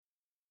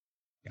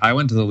I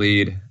went to the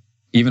lead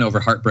even over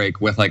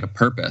heartbreak with like a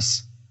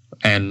purpose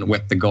and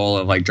with the goal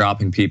of like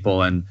dropping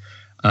people and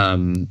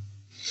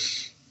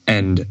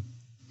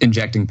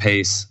injecting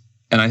pace.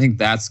 And I think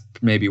that's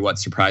maybe what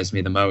surprised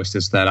me the most,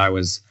 is that I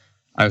was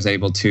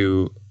able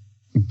to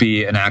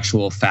be an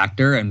actual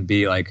factor and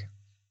be like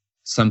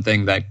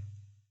something that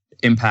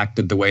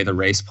impacted the way the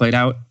race played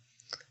out,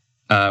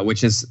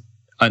 which is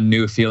a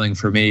new feeling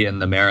for me in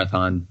the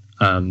marathon,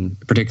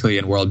 particularly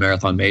in world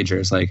marathon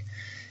majors. Like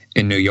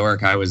in New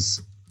York, I was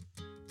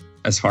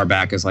as far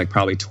back as like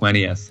probably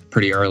 20th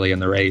pretty early in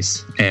the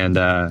race, and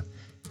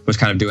was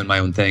kind of doing my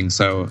own thing.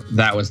 So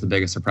that was the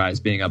biggest surprise,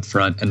 being up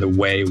front and the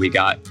way we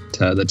got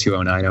to the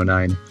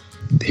 2:09:09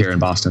 here in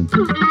Boston.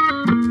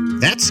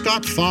 That's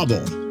Scott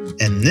Fauble,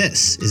 and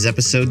this is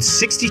episode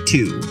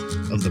 62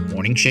 of the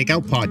Morning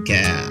Shakeout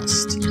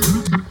Podcast.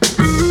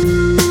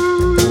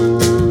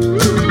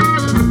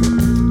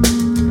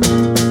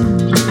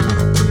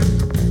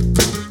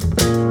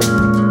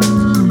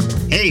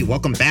 Hey,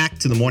 welcome back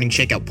to the Morning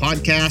Shakeout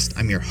Podcast.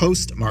 I'm your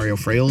host, Mario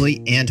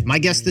Fraioli, and my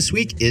guest this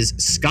week is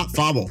Scott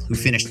Fauble, who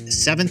finished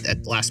 7th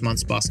at last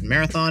month's Boston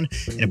Marathon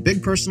in a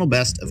big personal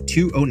best of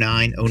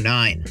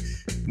 2:09:09.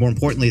 More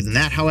importantly than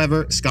that,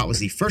 however, Scott was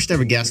the first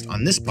ever guest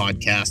on this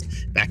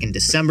podcast back in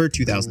December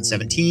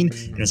 2017,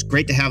 and it was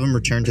great to have him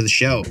return to the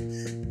show.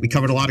 We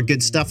covered a lot of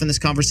good stuff in this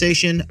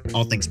conversation,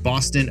 all things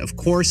Boston, of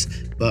course,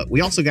 but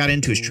we also got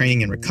into his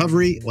training and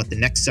recovery, what the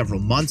next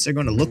several months are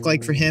going to look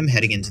like for him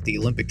heading into the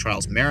Olympic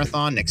Trials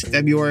Marathon next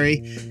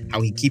February,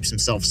 how he keeps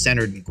himself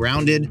centered and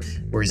grounded,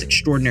 where his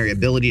extraordinary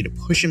able to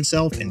push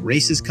himself in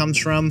races comes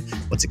from,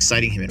 what's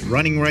exciting him in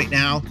running right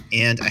now,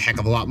 and a heck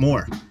of a lot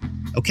more.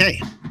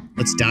 Okay,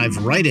 let's dive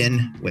right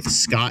in with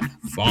Scott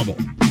Fauble.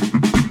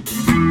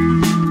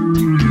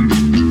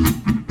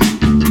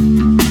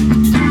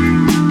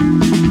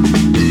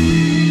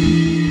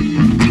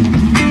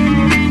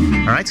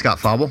 All right, Scott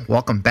Fauble,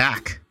 welcome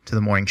back to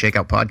the Morning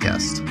Shakeout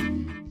Podcast.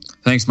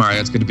 Thanks, Mario.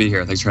 It's good to be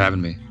here. Thanks for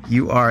having me.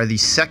 You are the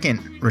second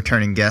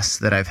returning guest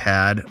that I've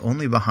had,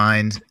 only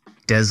behind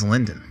Des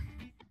Linden.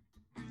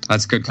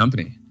 That's good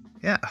company.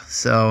 Yeah.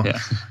 So, yeah.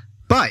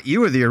 But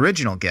you were the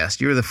original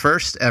guest. You were the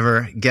first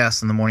ever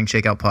guest on the Morning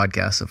Shakeout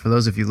Podcast. So for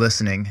those of you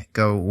listening,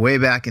 go way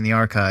back in the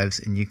archives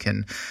and you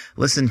can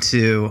listen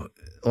to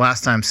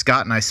last time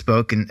Scott and I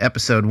spoke in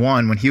episode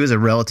 1 when he was a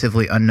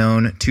relatively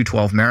unknown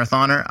 2:12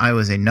 marathoner. I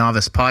was a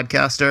novice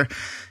podcaster.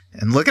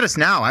 And look at us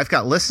now. I've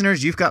got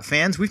listeners. You've got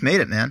fans. We've made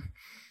it, man.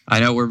 I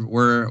know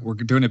we're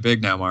doing it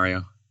big now,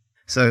 Mario.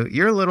 So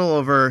you're a little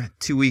over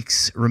 2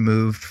 weeks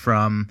removed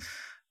from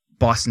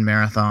Boston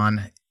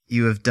Marathon.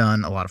 You have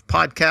done a lot of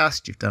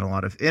podcasts. You've done a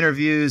lot of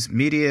interviews,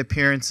 media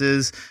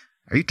appearances.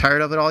 Are you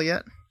tired of it all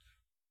yet?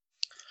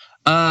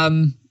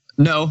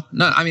 No.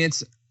 I mean,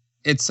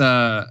 it's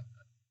part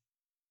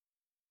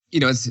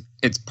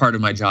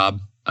of my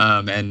job.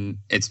 And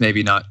it's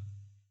maybe not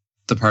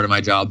the part of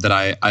my job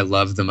that I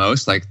love the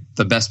most. Like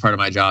the best part of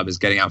my job is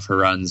getting out for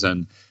runs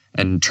and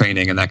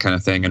training and that kind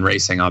of thing, and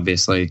racing,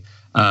 obviously.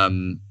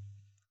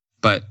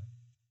 But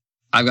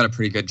I've got a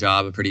pretty good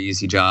job, a pretty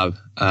easy job.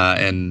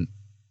 And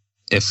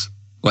if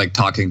like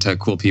talking to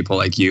cool people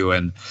like you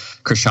and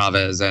Chris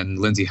Chavez and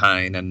Lindsey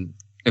Hein, and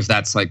if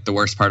that's like the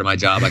worst part of my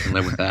job, I can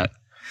live with that.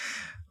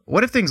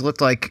 What have things looked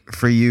like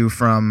for you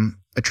from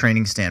a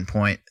training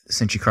standpoint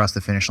since you crossed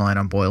the finish line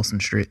on Boylston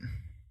Street?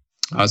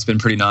 Oh, it's been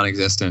pretty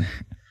non-existent.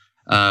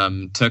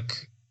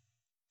 Took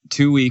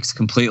 2 weeks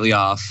completely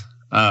off,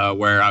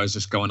 where I was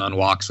just going on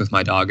walks with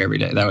my dog every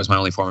day. That was my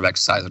only form of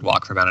exercise. I'd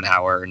walk for about an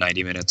hour or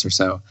 90 minutes or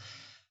so.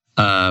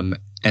 And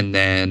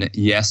then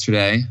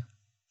yesterday,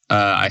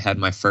 I had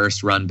my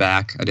first run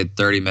back. I did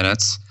 30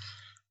 minutes.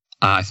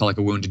 I felt like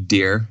a wounded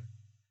deer.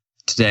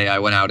 Today, I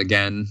went out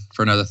again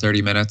for another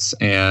 30 minutes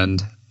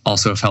and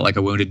also felt like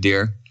a wounded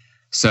deer.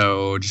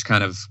 So just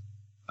kind of,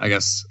 I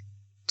guess,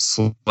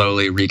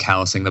 slowly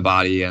recalcing the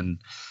body and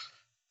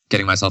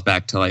getting myself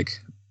back to like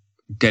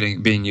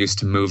being used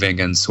to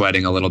moving and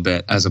sweating a little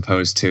bit, as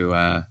opposed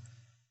to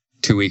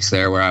 2 weeks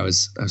there where I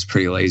was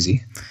pretty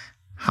lazy.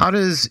 How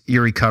does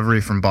your recovery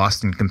from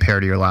Boston compare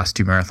to your last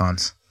 2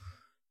 marathons?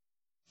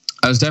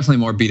 I was definitely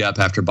more beat up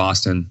after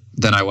Boston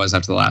than I was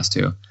after the last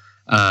 2.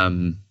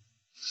 I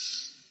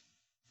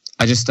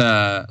just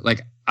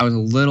I was a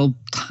little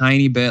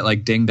tiny bit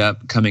like dinged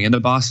up coming into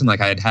Boston. Like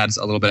I had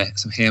a little bit of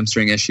some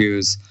hamstring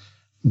issues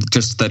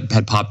just that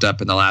had popped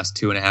up in the last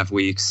 2.5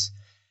 weeks.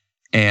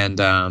 And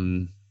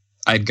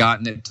I'd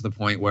gotten it to the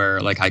point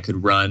where like I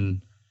could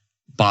run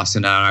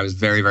Boston out. I was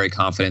very, very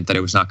confident that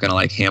it was not going to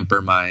like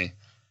hamper my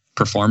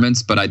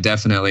performance, but I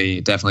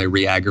definitely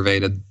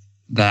re-aggravated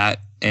that.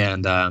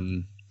 And I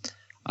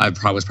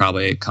was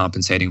probably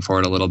compensating for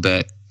it a little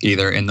bit,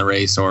 either in the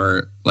race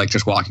or like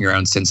just walking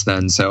around since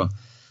then. So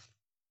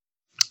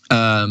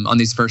on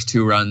these first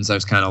 2 runs, I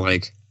was kind of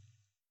like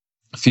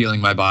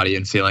feeling my body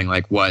and feeling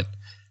like what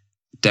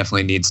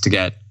definitely needs to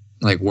get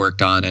like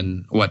worked on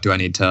and what do I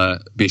need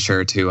to be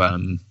sure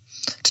to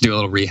do a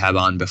little rehab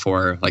on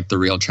before like the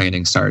real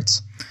training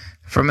starts.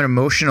 From an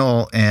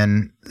emotional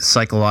and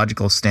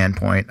psychological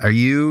standpoint, are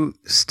you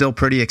still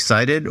pretty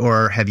excited,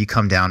 or have you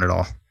come down at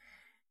all?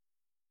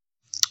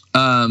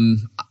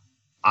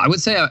 I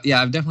would say,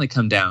 yeah, I've definitely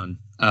come down.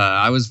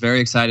 I was very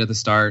excited at the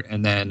start,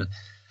 and then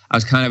I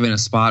was kind of in a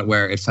spot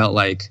where it felt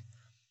like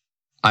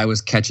I was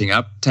catching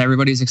up to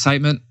everybody's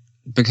excitement,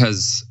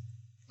 because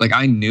like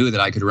I knew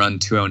that I could run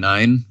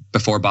 2:09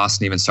 before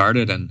Boston even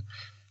started. And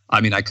I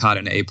mean, I caught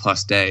an A+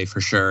 day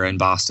for sure in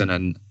Boston,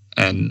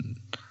 and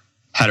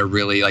had a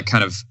really like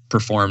kind of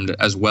performed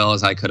as well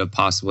as I could have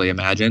possibly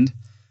imagined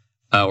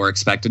or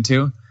expected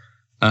to.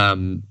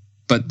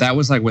 But that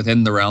was like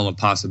within the realm of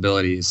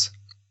possibilities.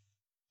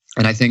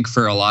 And I think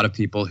for a lot of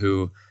people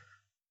who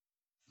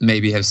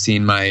maybe have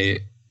seen my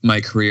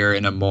career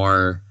in a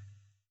more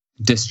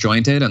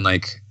disjointed and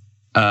like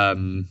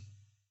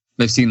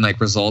they've seen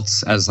like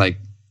results as like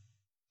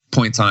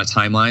points on a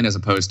timeline as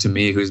opposed to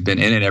me who's been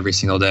in it every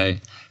single day.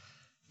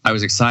 I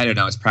was excited and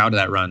I was proud of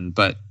that run,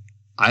 but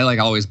I like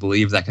always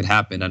believed that could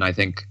happen. And I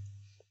think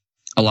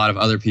a lot of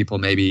other people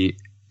maybe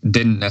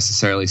didn't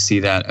necessarily see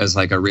that as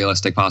like a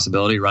realistic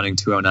possibility, running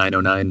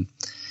 2:09:09.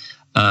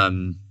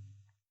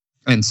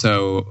 And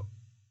so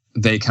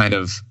they kind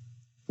of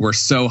were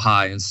so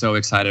high and so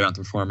excited about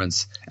the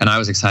performance. And I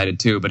was excited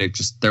too, but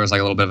there was like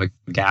a little bit of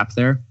a gap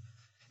there,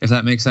 if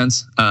that makes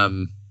sense.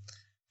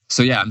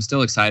 So yeah, I'm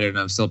still excited and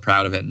I'm still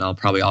proud of it. And I'll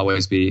probably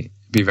always be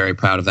very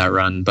proud of that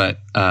run. But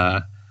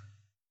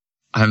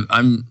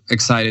I'm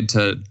excited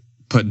to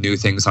put new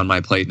things on my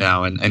plate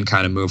now and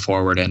kind of move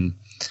forward and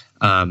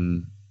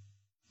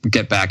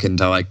get back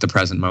into like the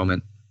present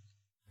moment.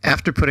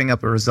 After putting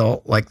up a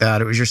result like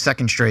that, it was your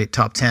second straight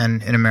top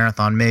 10 in a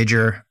marathon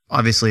major,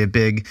 obviously a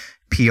big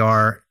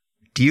PR.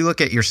 Do you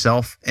look at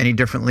yourself any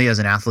differently as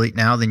an athlete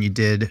now than you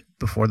did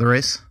before the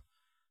race?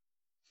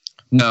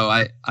 No,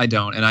 I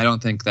don't. And I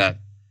don't think that,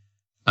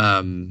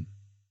 I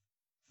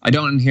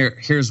don't. And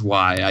here's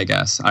why, I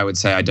guess I would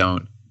say I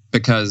don't.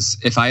 Because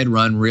if I had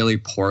run really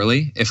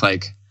poorly, if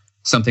like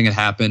something had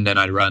happened and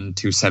I'd run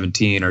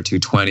 2:17 or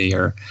 2:20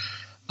 or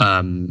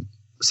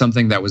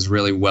something that was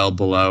really well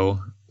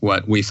below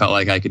what we felt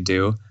like I could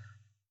do,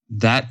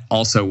 that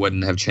also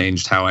wouldn't have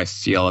changed how I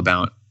feel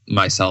about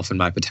myself and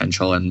my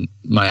potential and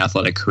my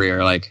athletic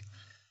career. Like,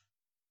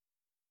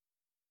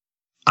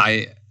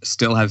 I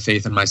still have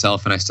faith in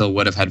myself, and I still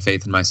would have had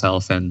faith in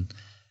myself. And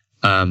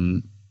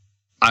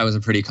I was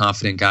a pretty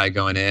confident guy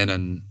going in,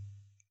 and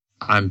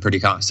I'm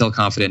still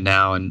confident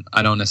now. And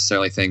I don't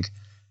necessarily think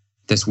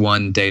this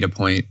one data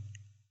point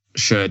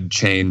should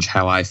change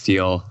how I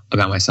feel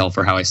about myself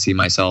or how I see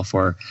myself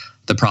or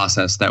the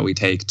process that we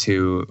take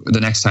to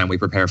the next time we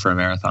prepare for a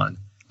marathon.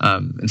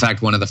 In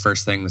fact, one of the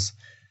first things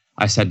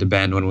I said to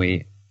Ben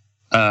when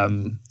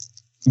Ben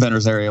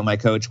Rosario, my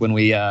coach, when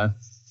we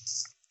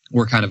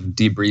were kind of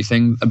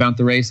debriefing about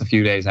the race a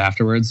few days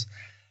afterwards,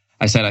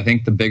 I said, I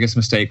think the biggest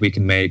mistake we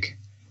can make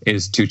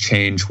is to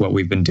change what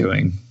we've been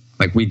doing.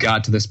 Like, we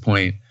got to this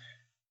point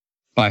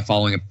by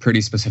following a pretty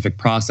specific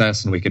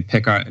process, and we could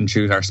pick and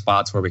choose our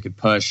spots where we could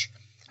push.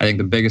 I think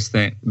the biggest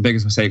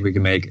mistake we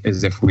can make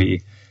is if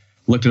we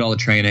looked at all the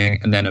training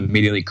and then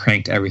immediately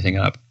cranked everything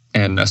up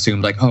and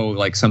assumed like, oh,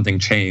 like something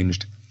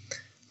changed,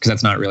 because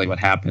that's not really what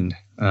happened.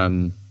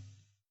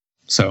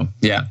 So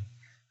yeah.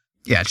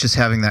 Yeah, it's just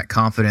having that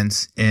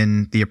confidence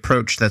in the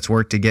approach that's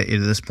worked to get you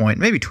to this point,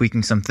 maybe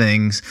tweaking some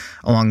things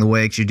along the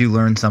way, because you do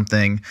learn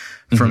something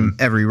from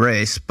every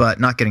race, but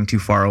not getting too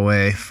far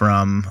away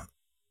from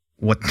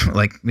what,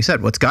 like we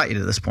said, what's got you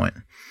to this point.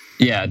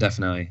 Yeah,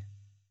 definitely.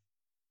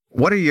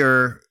 What are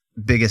your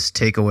biggest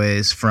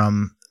takeaways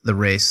from the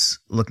race,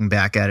 looking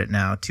back at it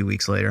now, 2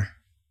 weeks later?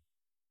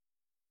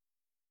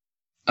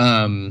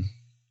 I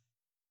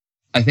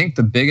think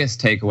the biggest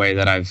takeaway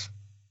that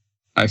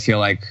I feel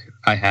like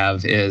I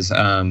have is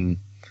like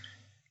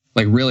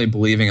really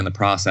believing in the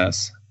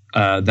process.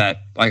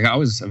 That like I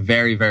was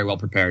very, very well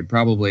prepared,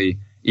 probably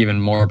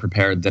even more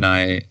prepared than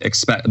I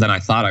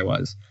thought I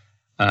was.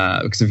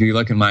 Because if you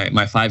look at my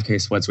 5K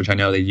splits, which I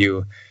know that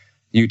you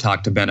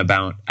talked to Ben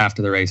about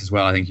after the race as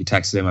well, I think you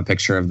texted him a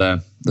picture of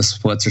the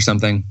splits or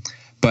something.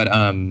 But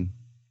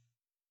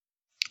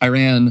I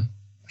ran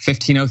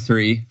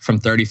 15:03 from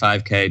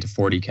 35K to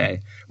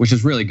 40K, which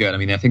is really good. I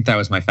mean, I think that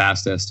was my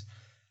fastest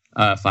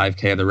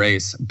 5K of the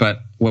race. But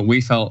what we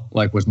felt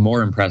like was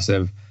more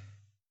impressive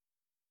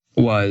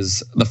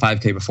was the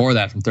 5K before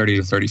that, from 30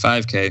 to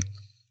 35K,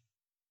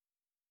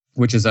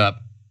 which is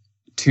up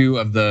 2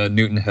 of the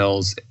Newton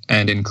Hills,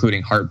 and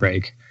including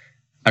Heartbreak,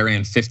 I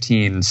ran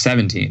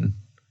 15:17,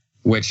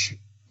 which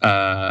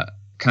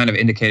kind of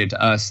indicated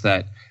to us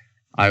that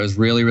I was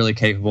really, really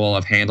capable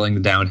of handling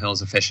the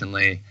downhills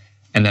efficiently.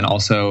 And then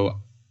also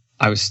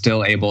I was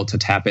still able to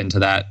tap into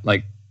that,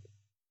 like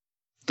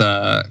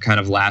the kind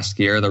of last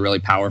gear, the really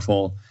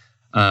powerful,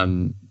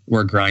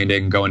 we're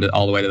grinding, going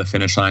all the way to the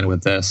finish line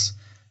with this.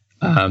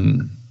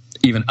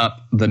 Even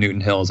up the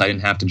Newton Hills, I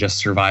didn't have to just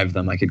survive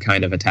them. I could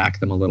kind of attack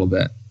them a little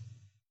bit.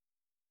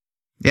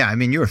 Yeah, I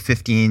mean, you were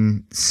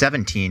 15,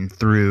 17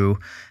 through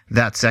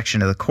that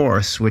section of the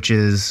course, which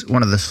is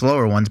one of the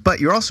slower ones,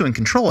 but you're also in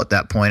control at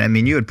that point. I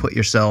mean, you had put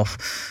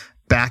yourself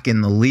back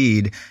in the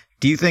lead.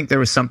 Do you think there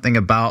was something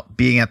about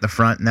being at the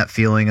front and that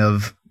feeling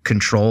of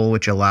control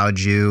which allowed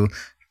you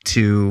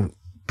to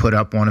put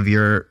up one of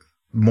your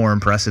more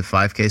impressive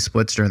 5K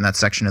splits during that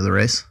section of the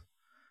race?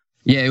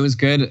 Yeah, it was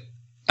good.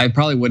 I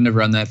probably wouldn't have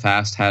run that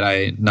fast had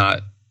I not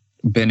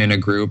been in a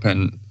group,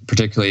 and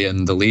particularly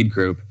in the lead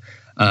group.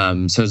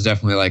 So it's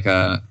definitely like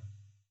I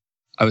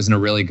was in a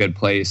really good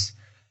place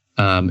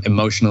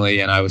emotionally,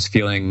 and I was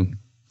feeling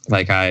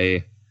like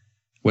I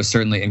was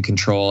certainly in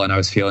control, and I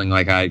was feeling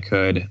like I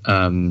could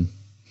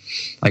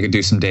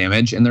do some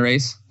damage in the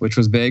race, which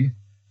was big.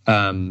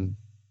 But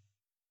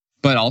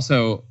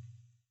also,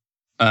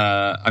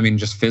 I mean,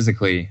 just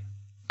physically,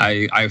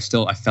 I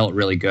felt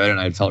really good, and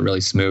I felt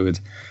really smooth.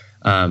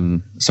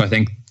 So I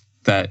think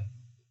that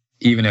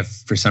even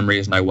if for some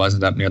reason I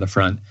wasn't up near the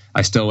front,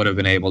 I still would have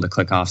been able to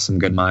click off some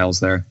good miles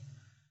there.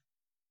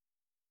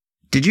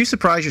 Did you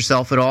surprise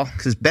yourself at all?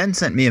 Because Ben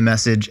sent me a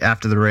message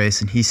after the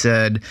race, and he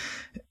said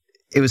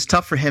it was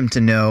tough for him to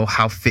know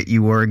how fit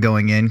you were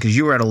going in because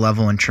you were at a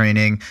level in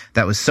training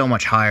that was so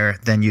much higher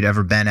than you'd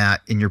ever been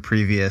at in your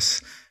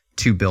previous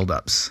 2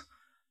 buildups.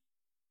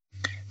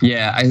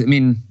 Yeah, I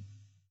mean,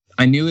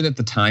 I knew that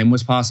the time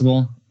was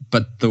possible,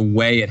 but the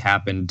way it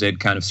happened did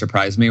kind of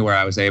surprise me, where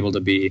I was able to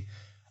be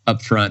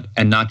up front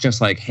and not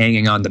just like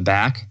hanging on the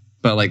back,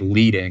 but like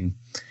leading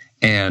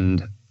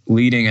and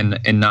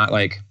not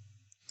like,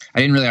 I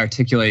didn't really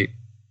articulate.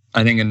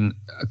 I think in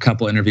a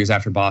couple interviews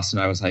after Boston,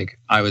 I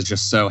was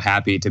just so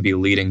happy to be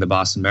leading the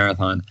Boston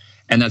Marathon.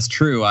 And that's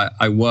true.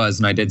 I was,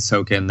 and I did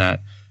soak in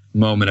that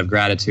moment of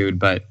gratitude,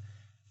 but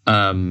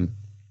it's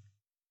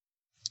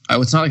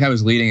not like I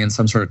was leading in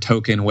some sort of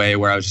token way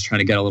where I was just trying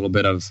to get a little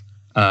bit of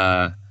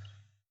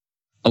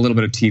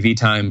TV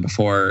time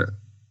before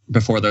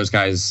those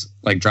guys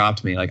like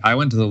dropped me. Like I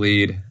went to the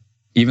lead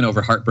even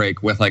over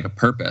Heartbreak with like a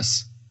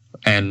purpose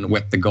and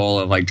with the goal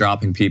of like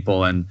dropping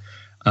people and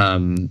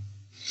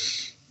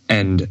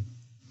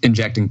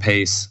injecting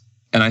pace.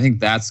 And I think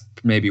that's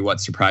maybe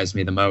what surprised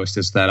me the most,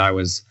 is that I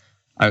was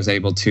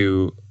able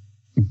to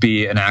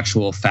be an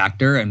actual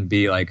factor and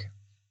be like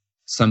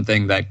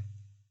something that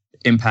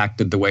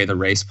impacted the way the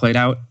race played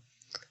out,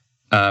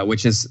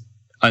 which is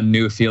a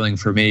new feeling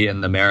for me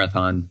in the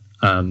marathon,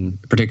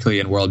 particularly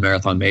in World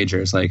Marathon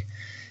Majors. Like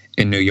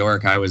in New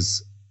York, I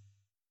was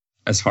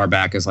as far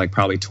back as like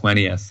probably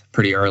 20th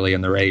pretty early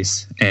in the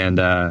race, and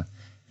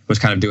was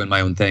kind of doing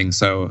my own thing.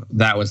 So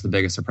that was the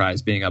biggest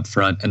surprise, being up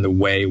front and the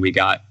way we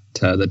got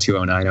to the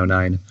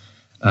 2:09:09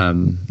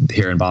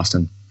 here in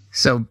Boston.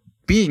 So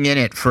being in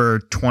it for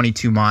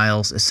 22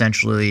 miles,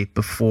 essentially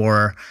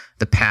before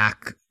the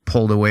pack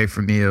pulled away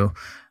from you,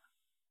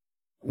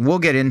 we'll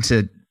get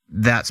into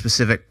that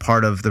specific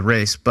part of the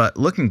race, but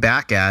looking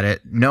back at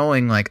it,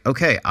 knowing like,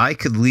 okay, I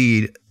could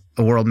lead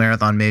a World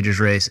Marathon Majors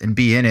race and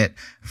be in it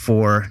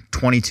for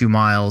 22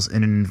 miles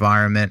in an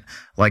environment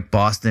like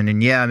Boston.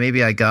 And yeah,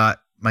 maybe I got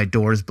my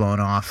doors blown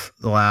off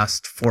the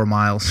last 4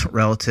 miles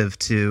relative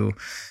to,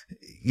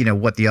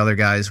 what the other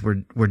guys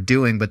were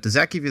doing. But does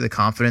that give you the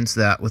confidence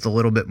that with a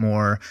little bit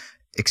more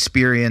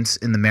experience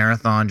in the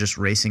marathon, just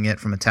racing it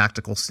from a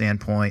tactical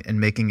standpoint and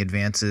making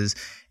advances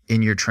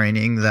in your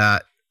training,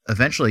 that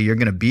eventually you're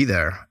going to be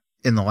there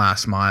in the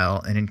last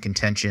mile and in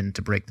contention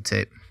to break the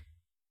tape?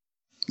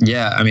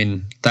 Yeah, I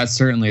mean, that's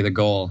certainly the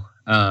goal.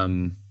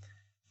 And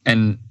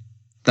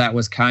that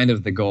was kind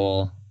of the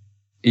goal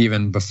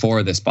even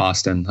before this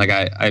Boston. Like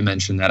I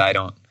mentioned that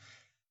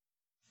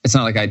it's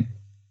not like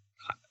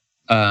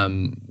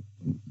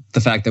the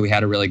fact that we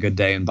had a really good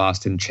day in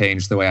Boston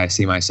changed the way I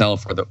see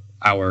myself or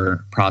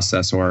our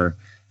process or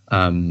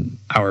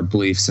our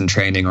beliefs in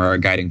training or our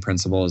guiding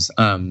principles.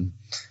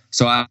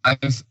 So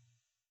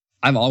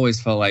I've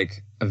always felt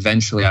like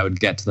eventually I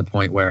would get to the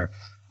point where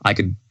I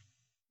could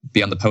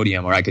be on the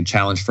podium or I could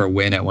challenge for a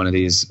win at one of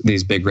these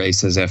big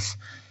races if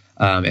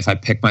I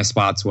pick my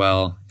spots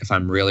well, if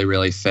I'm really,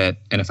 really fit,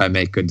 and if I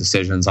make good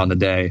decisions on the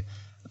day.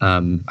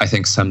 I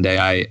think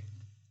someday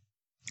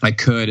I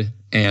could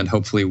and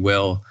hopefully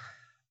will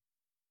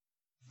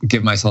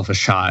give myself a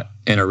shot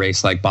in a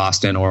race like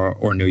Boston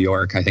or New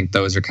York. I think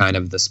those are kind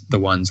of the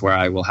ones where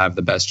I will have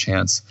the best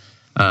chance.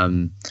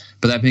 But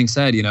that being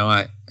said,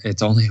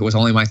 it was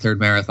only my 3rd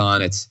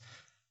marathon.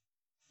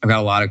 I've got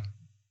a lot of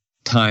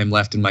time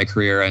left in my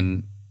career,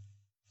 and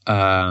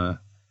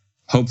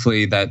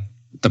hopefully that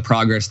the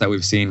progress that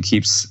we've seen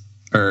keeps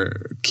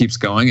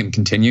going and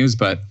continues.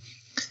 But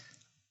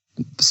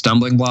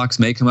stumbling blocks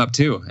may come up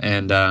too,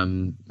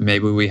 and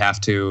maybe we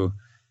have to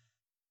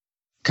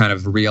kind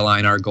of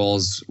realign our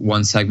goals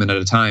one segment at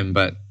a time.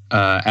 But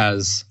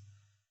as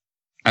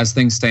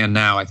things stand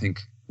now, I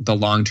think the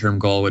long-term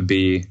goal would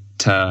be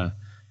to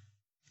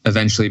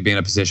eventually be in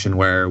a position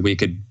where we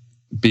could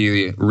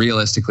be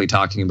realistically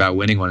talking about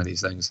winning one of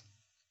these things.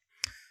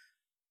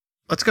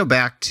 Let's go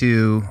back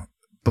to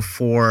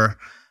before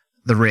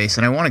the race,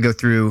 and I want to go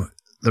through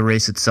the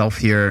race itself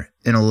here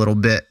in a little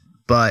bit,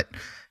 but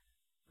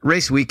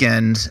race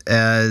weekend,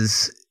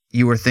 as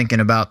you were thinking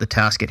about the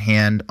task at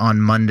hand on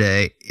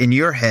Monday, in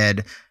your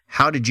head,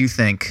 how did you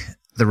think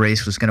the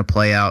race was going to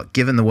play out,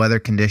 given the weather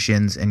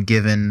conditions and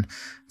given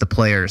the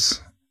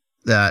players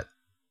that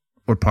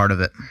were part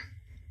of it?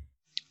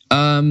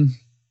 Ben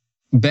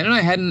and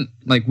I hadn't,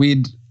 like,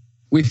 we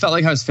felt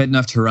like I was fit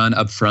enough to run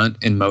up front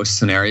in most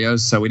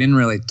scenarios, so we didn't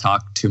really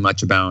talk too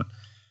much about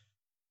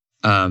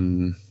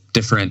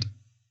different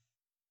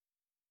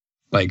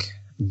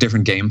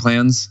game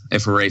plans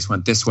if a race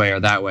went this way or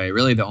that way.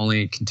 Really, the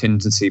only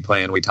contingency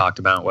plan we talked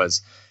about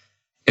was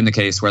in the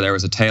case where there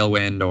was a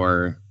tailwind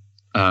or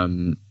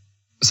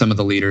some of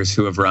the leaders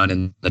who have run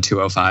in the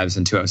 205s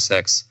and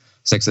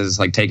 206s,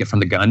 like, take it from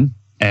the gun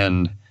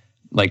and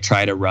like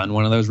try to run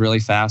one of those really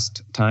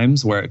fast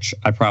times, which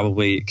I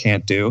probably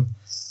can't do.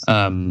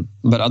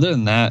 But other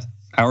than that,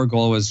 our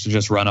goal was to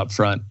just run up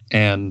front,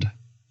 and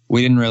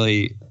we didn't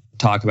really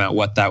talk about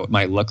what that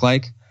might look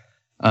like.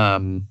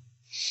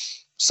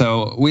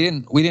 So we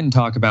didn't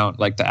talk about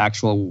like the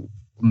actual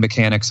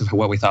mechanics of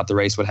what we thought the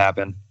race would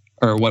happen,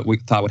 or what we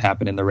thought would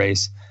happen in the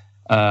race.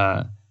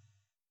 And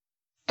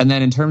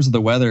then in terms of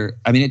the weather,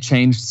 I mean, it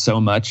changed so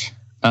much.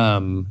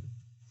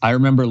 I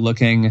remember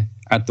looking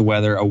at the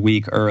weather a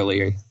week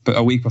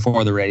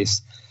before the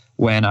race,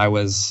 when I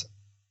was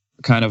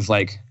kind of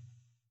like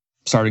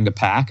starting to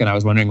pack, and I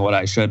was wondering what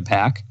I should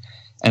pack.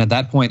 And at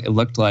that point, it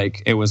looked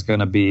like it was going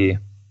to be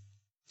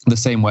the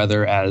same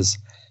weather as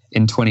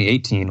in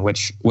 2018,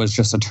 which was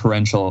just a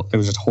torrential. It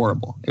was just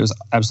horrible. It was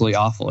absolutely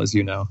awful, as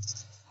you know.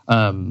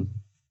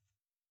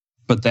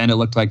 But then it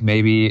looked like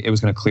maybe it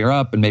was going to clear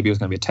up, and maybe it was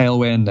going to be a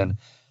tailwind, and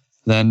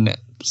then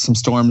some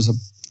storms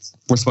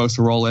were supposed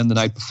to roll in the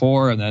night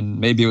before, and then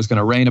maybe it was going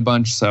to rain a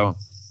bunch. So,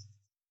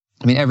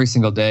 I mean, every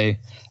single day,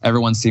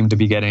 everyone seemed to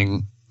be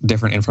getting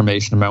different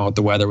information about what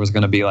the weather was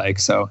going to be like.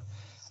 So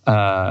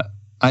I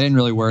didn't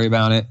really worry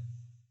about it.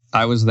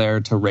 I was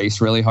there to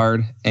race really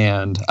hard,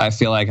 and I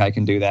feel like I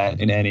can do that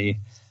in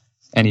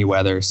any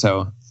weather.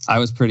 So I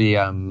was pretty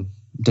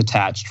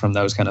detached from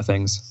those kind of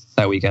things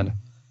that weekend.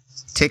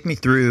 Take me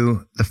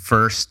through the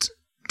first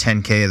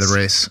 10K of the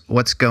race.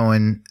 What's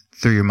going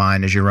through your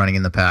mind as you're running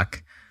in the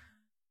pack?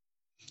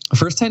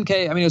 First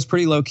 10K, I mean, it was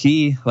pretty low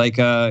key. Like,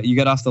 you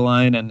get off the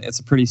line and it's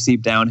a pretty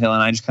steep downhill,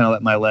 and I just kind of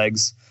let my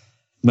legs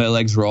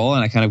roll,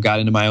 and I kind of got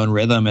into my own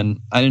rhythm, and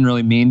I didn't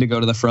really mean to go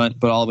to the front,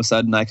 but all of a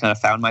sudden I kind of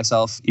found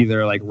myself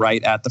either like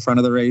right at the front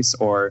of the race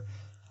or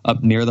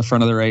up near the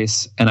front of the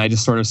race. And I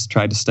just sort of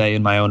tried to stay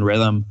in my own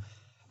rhythm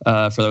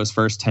for those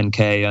first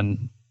 10K.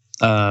 And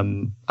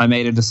I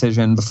made a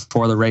decision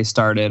before the race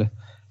started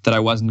that I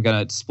wasn't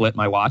going to split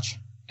my watch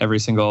every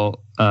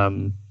single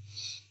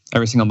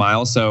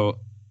mile. So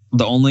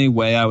the only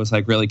way I was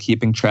like really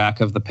keeping track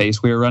of the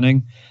pace we were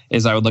running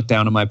is I would look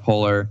down at my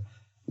Polar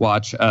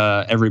watch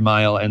every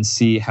mile and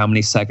see how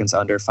many seconds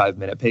under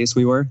 5-minute pace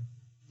we were.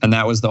 And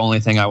that was the only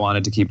thing I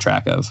wanted to keep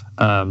track of.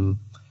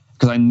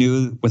 Because I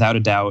knew without a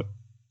doubt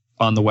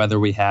on the weather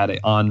we had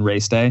on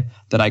race day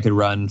that I could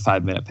run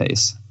 5-minute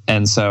pace.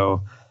 And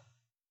so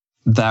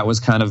that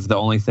was kind of the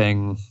only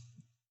thing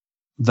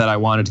that I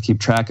wanted to keep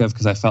track of,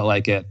 because I felt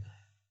like it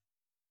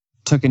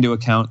took into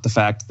account the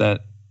fact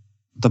that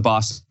the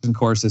Boston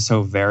course is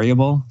so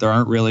variable. There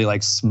aren't really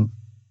like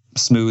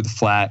smooth,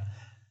 flat,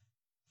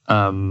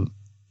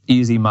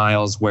 easy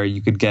miles where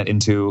you could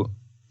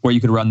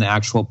run the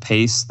actual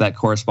pace that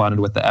corresponded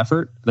with the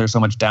effort. There's so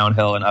much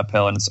downhill and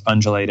uphill, and it's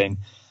undulating,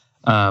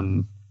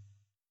 that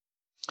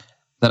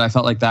I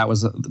felt like that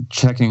was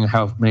checking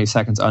how many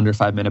seconds under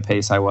 5-minute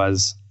pace I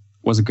was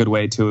a good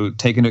way to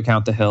take into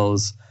account the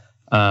hills,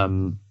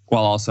 while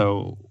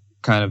also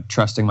kind of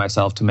trusting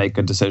myself to make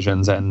good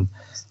decisions and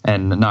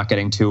not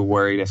getting too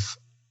worried if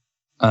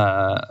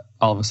all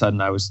of a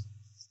sudden I was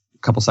a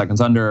couple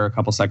seconds under or a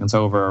couple seconds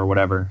over or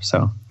whatever.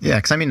 So yeah,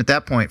 because I mean, at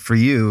that point for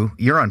you,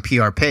 you're on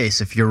PR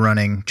pace if you're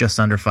running just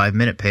under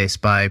 5-minute pace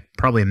by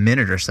probably a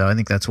minute or so. I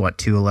think that's what,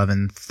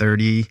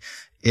 2:11:30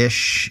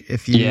 ish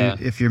if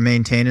you're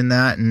maintaining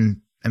that.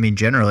 And I mean,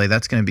 generally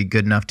that's going to be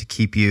good enough to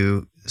keep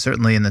you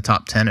certainly in the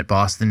top 10 at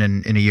Boston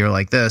in a year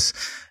like this,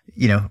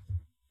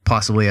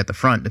 possibly at the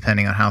front,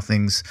 depending on how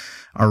things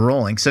are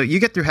rolling. So you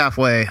get through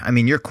halfway. I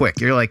mean, you're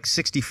quick. You're like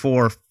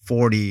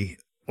 64:40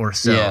 or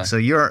so. Yeah. So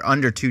you're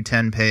under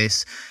 2:10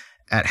 pace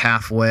at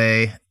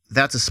halfway.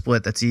 That's a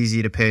split that's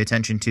easy to pay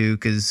attention to,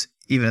 because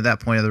even at that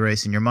point of the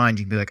race in your mind,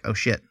 you can be like, oh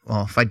shit,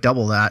 well, if I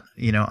double that,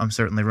 I'm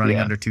certainly running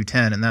under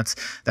 2:10. And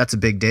that's a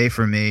big day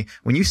for me.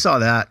 When you saw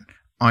that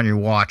on your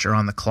watch or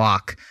on the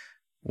clock,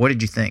 what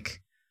did you think?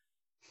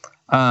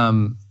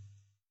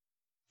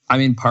 I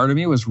mean, part of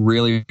me was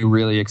really,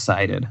 really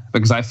excited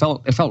because it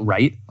felt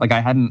right. Like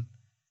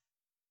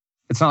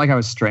it's not like I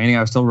was straining.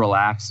 I was still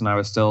relaxed, and I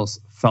was still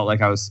felt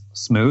like I was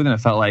smooth, and it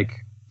felt like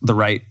the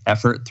right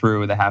effort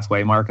through the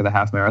halfway mark of the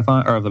half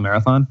marathon or of the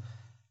marathon.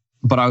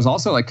 But I was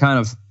also like kind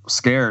of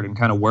scared and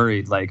kind of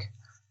worried. Like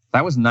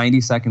that was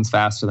 90 seconds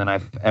faster than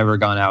I've ever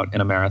gone out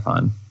in a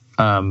marathon.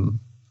 So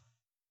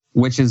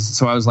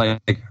I was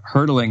like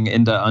hurtling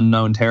into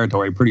unknown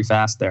territory pretty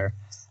fast there.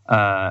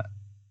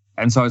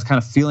 And so I was kind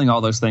of feeling all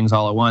those things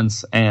all at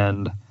once,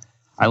 and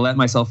I let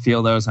myself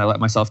feel those, and I let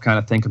myself kind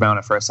of think about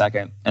it for a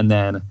second. And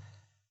then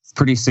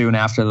pretty soon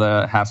after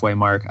the halfway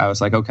mark, I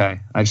was like, okay,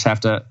 I just have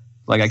to,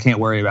 I can't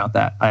worry about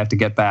that. I have to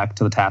get back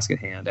to the task at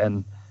hand.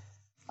 And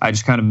I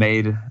just kind of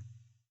made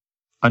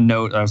a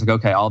note. I was like,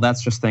 okay, all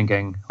that's just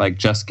thinking,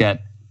 just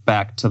get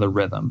back to the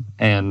rhythm.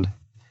 And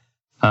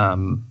I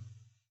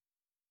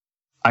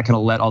kind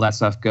of let all that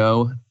stuff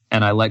go,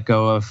 and I let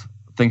go of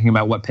thinking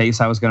about what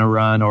pace I was going to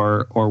run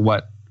or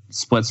what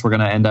splits were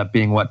going to end up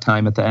being what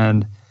time at the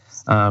end.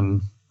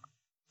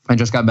 I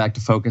just got back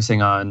to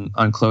focusing on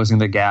closing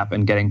the gap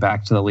and getting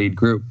back to the lead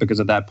group, because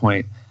at that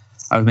point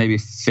I was maybe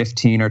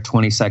 15 or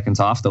 20 seconds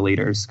off the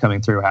leaders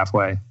coming through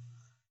halfway.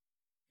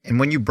 And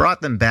when you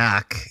brought them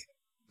back,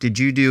 did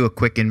you do a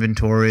quick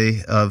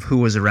inventory of who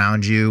was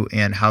around you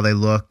and how they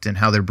looked and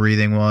how their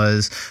breathing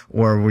was?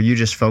 Or were you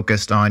just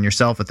focused on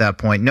yourself at that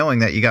point, knowing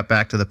that you got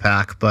back to the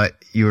pack, but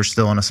you were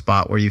still in a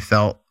spot where you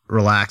felt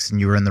relaxed and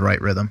you were in the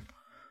right rhythm?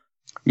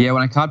 Yeah,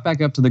 when I caught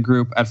back up to the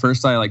group, at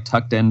first I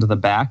tucked into the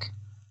back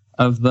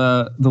of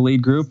the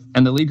lead group,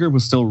 and the lead group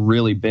was still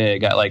really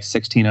big at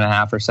 16 and a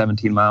half or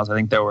 17 miles. I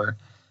think there were,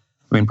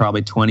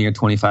 probably 20 or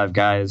 25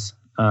 guys.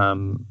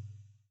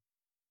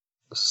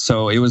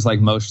 So it was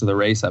most of the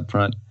race up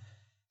front.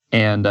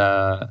 And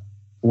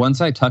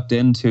once I tucked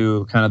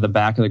into kind of the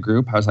back of the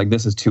group, I was like,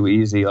 this is too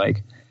easy.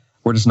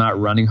 We're just not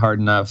running hard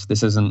enough.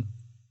 This isn't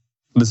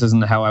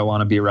how I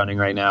want to be running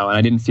right now. And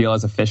I didn't feel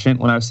as efficient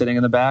when I was sitting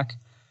in the back.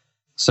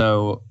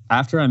 So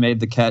after I made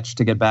the catch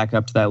to get back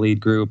up to that lead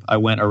group, I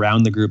went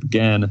around the group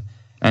again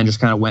and just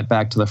kind of went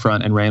back to the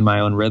front and ran my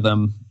own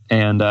rhythm.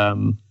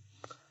 And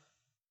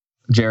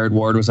Jared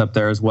Ward was up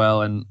there as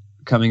well. And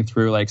coming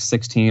through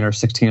 16 or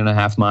 16 and a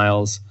half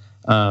miles,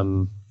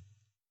 I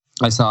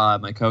saw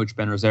my coach,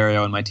 Ben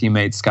Rosario, and my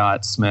teammate,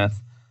 Scott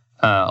Smith,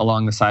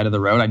 along the side of the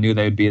road. I knew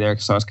they would be there,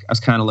 so I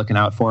was kind of looking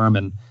out for them.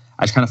 And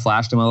I just kind of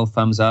flashed them a little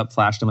thumbs up,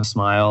 flashed them a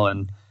smile,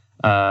 and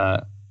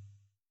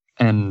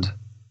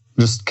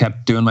just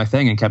kept doing my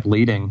thing and kept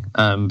leading,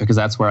 because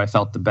that's where I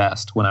felt the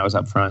best when I was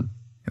up front.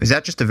 Was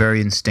that just a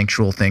very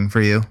instinctual thing for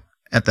you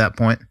at that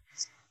point?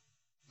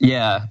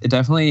 Yeah, it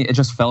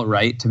just felt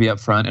right to be up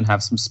front and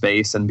have some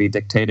space and be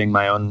dictating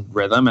my own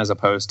rhythm, as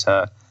opposed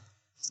to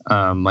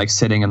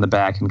sitting in the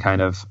back and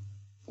kind of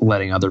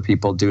letting other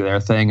people do their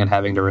thing and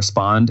having to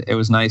respond. It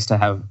was nice to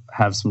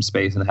have some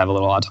space and have a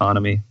little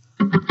autonomy.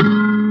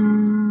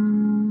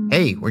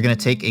 Hey, we're going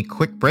to take a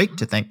quick break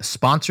to thank the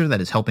sponsor that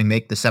is helping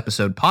make this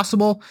episode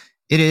possible.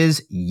 It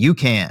is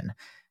UCAN.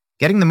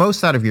 Getting the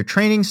most out of your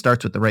training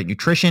starts with the right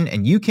nutrition,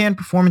 and UCAN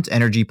Performance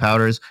Energy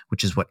Powders,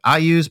 which is what I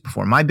use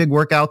before my big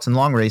workouts and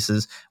long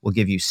races, will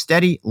give you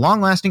steady,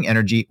 long-lasting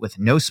energy with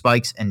no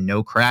spikes and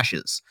no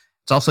crashes.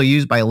 It's also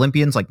used by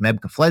Olympians like Meb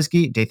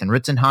Keflezighi, Dathan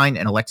Ritzenhein,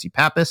 and Alexi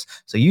Pappas,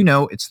 so you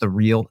know it's the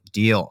real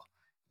deal.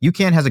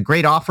 UCAN has a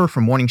great offer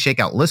for Morning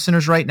Shakeout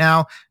listeners right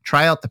now.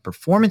 Try out the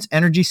Performance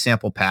Energy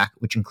Sample Pack,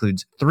 which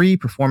includes 3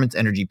 Performance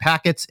Energy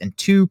packets and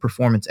 2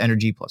 Performance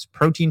Energy plus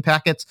protein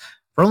packets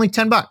for only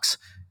 $10.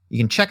 You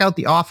can check out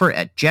the offer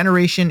at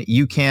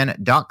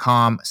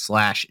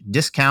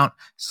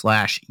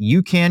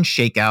generationucan.com/discount/UCAN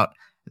Shakeout.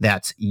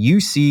 That's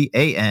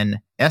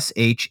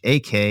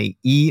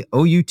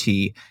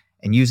UCANSHAKEOUT,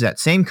 and use that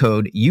same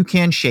code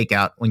UCAN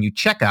Shakeout when you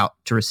check out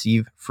to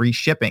receive free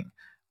shipping.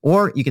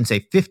 Or you can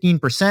save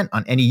 15%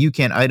 on any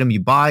UCAN item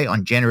you buy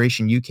on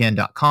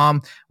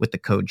generationucan.com with the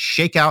code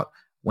SHAKEOUT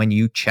when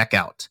you check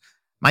out.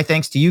 My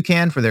thanks to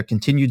UCAN for their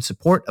continued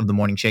support of the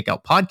Morning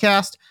Shakeout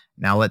podcast.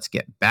 Now let's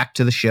get back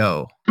to the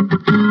show.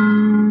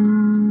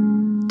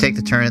 Take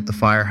the turn at the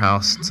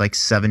firehouse. It's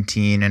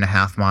 17 and a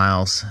half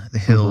miles. The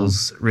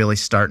hills really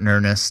start in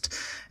earnest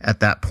at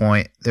that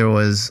point. There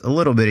was a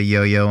little bit of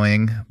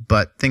yo-yoing,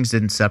 but things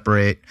didn't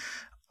separate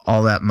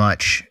all that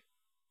much.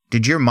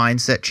 Did your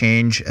mindset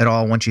change at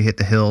all once you hit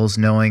the hills,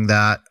 knowing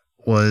that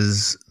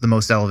was the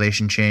most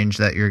elevation change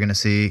that you're going to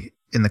see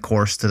in the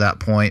course to that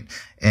point,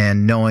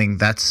 and knowing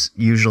that's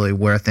usually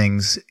where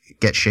things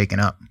get shaken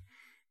up?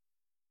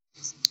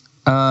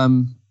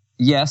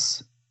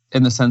 Yes,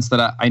 in the sense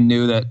that I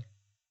knew that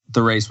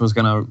the race was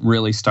going to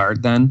really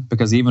start then,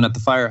 because even at the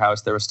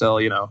firehouse, there were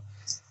still,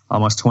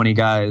 almost 20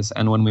 guys.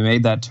 And when we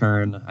made that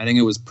turn, I think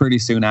it was pretty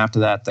soon after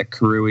that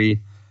Karui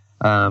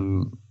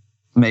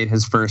made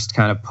his first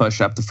kind of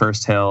push up the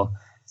first hill.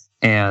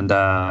 And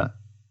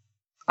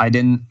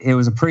it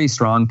was a pretty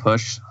strong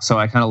push. So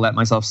I kind of let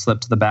myself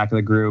slip to the back of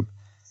the group,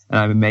 and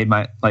I made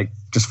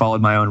just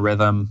followed my own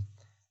rhythm.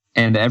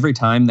 And every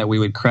time that we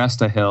would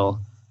crest a hill,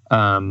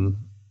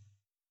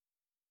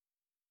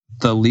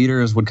 the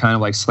leaders would kind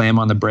of slam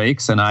on the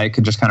brakes, and I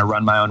could just kind of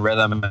run my own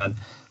rhythm and then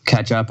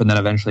catch up, and then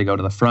eventually go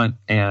to the front,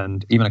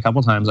 and even a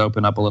couple times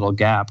open up a little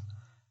gap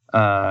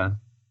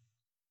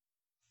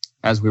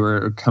as we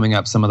were coming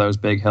up some of those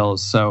big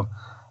hills. So,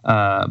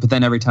 but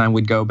then every time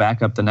we'd go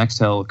back up the next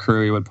hill,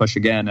 Karui would push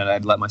again, and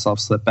I'd let myself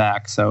slip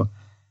back. So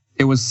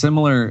it was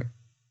similar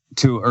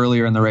to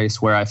earlier in the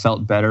race, where I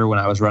felt better when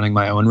I was running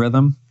my own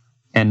rhythm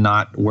and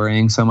not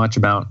worrying so much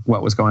about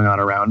what was going on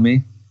around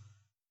me.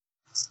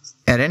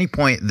 At any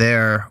point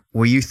there,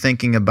 were you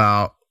thinking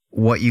about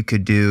what you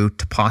could do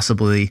to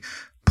possibly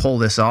pull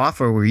this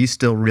off, or were you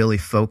still really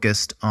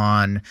focused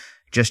on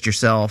just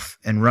yourself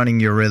and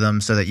running your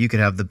rhythm so that you could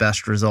have the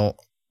best result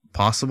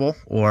possible?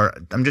 Or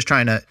I'm just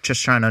trying to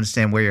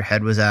understand where your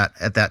head was at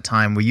that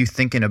time. Were you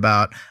thinking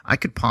about, I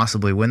could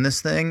possibly win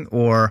this thing,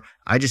 or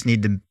I just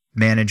need to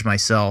manage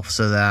myself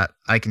so that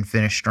I can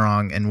finish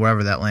strong, and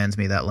wherever that lands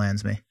me, that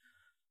lands me?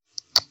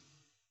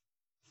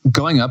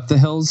 Going up the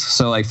hills,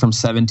 so like from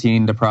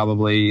 17 to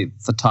probably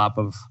the top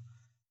of,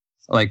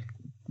 like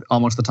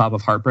almost the top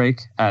of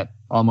Heartbreak at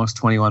almost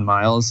 21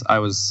 miles, I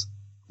was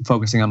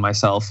focusing on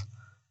myself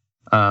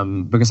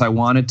because I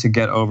wanted to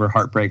get over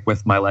Heartbreak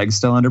with my legs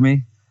still under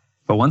me.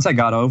 But once I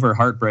got over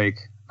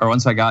Heartbreak, or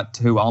once I got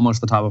to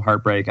almost the top of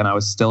Heartbreak and I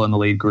was still in the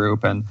lead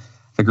group and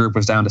the group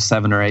was down to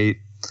 7 or 8,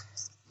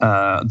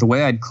 the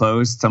way I'd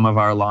closed some of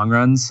our long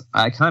runs,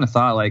 I kind of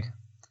thought like,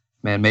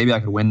 man, maybe I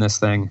could win this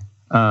thing.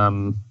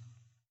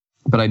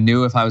 But I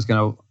knew if I was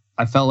going to,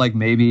 I felt like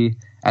maybe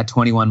at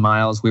 21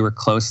 miles, we were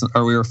close,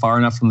 or we were far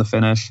enough from the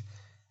finish.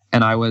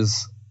 And I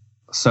was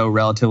so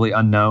relatively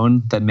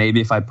unknown that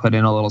maybe if I put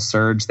in a little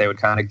surge, they would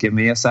kind of give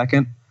me a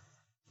second.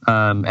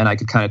 And I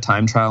could kind of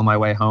time trial my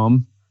way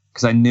home.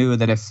 Because I knew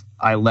that if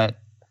I let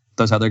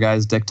those other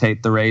guys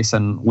dictate the race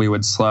and we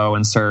would slow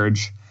and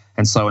surge,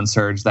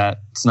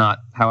 that's not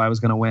how I was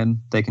going to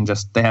win. They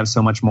have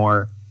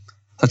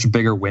such a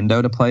bigger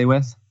window to play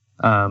with.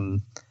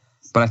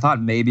 But I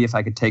thought maybe if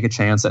I could take a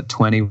chance at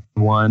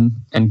 21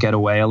 and get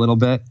away a little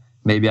bit,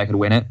 maybe I could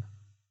win it.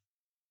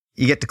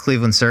 You get to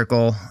Cleveland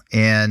Circle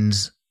and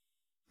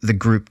the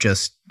group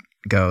just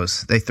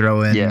goes. They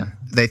throw in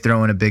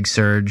a big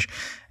surge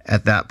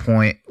at that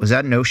point. Was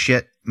that no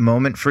shit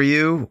moment for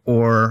you,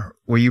 or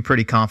were you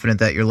pretty confident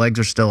that your legs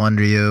are still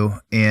under you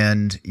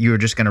and you were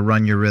just going to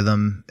run your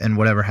rhythm, and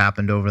whatever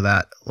happened over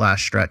that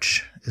last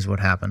stretch is what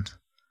happened?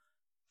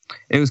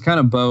 It was kind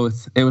of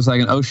both. It was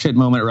like an oh shit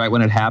moment right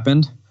when it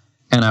happened.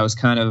 And I was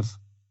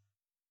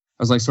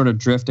like sort of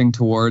drifting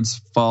towards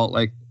fault,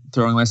 like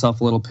throwing myself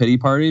a little pity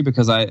party,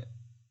 because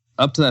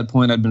up to that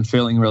point, I'd been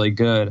feeling really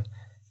good.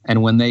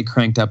 And when they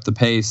cranked up the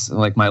pace,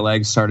 like my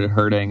legs started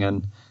hurting.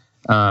 And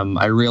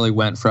I really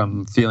went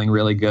from feeling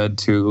really good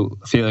to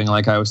feeling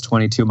like I was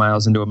 22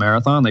 miles into a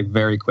marathon, like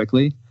very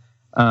quickly.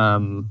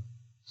 And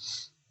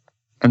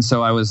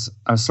so I was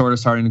sort of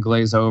starting to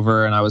glaze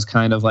over, and I was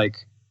kind of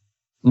like,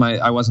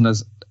 I wasn't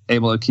as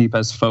able to keep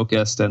as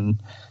focused,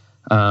 and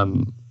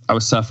I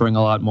was suffering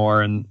a lot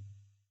more. And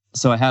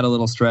so I had a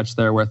little stretch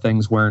there where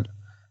things weren't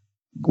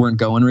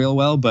going real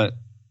well, but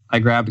I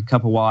grabbed a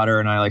cup of water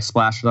and I like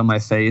splashed it on my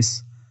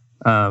face.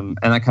 And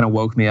that kind of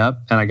woke me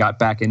up, and I got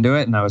back into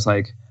it. And I was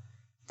like,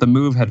 the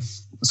move had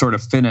sort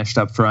of finished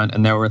up front,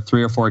 and there were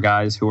 3 or 4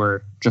 guys who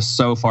were just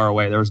so far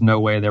away. There was no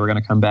way they were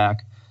going to come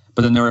back.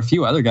 But then there were a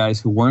few other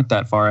guys who weren't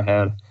that far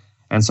ahead.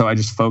 And so I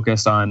just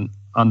focused on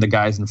the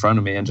guys in front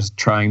of me and just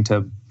trying to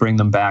bring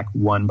them back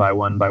one by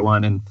one by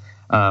one. And,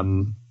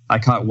 I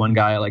caught one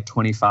guy at like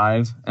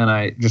 25, and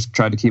I just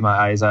tried to keep my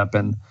eyes up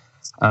and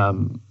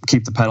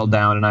keep the pedal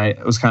down. And I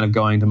was kind of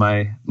going to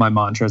my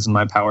mantras and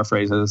my power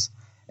phrases,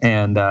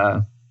 and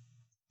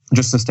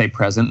just to stay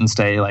present and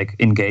stay like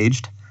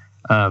engaged,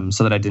 so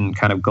that I didn't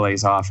kind of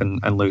glaze off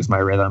and lose my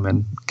rhythm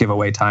and give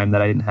away time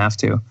that I didn't have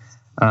to.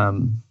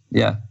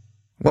 Yeah.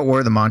 What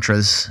were the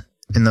mantras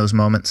in those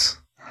moments?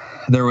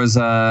 There was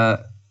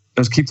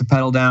keep the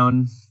pedal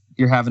down.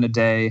 You're having a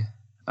day.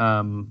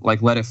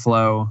 Like let it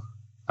flow.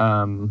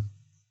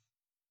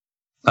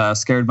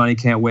 Scared money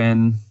can't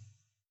win.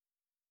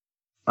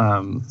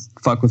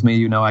 Fuck with me,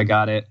 you know I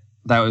got it.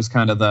 That was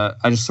kind of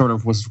I just sort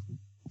of was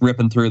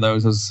ripping through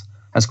those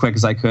as quick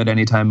as I could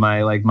anytime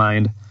my like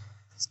mind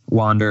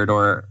wandered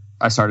or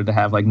I started to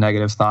have like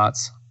negative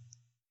thoughts.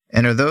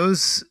 And are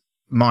those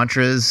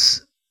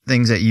mantras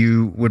things that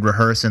you would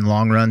rehearse in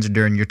long runs or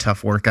during your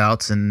tough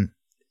workouts, and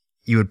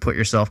you would put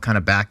yourself kind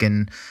of back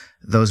in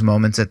those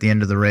moments at the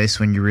end of the race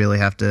when you really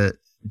have to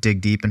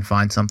dig deep and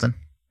find something?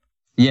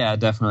 Yeah,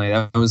 definitely.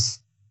 That was,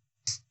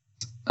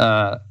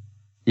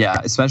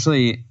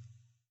 especially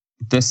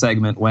this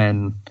segment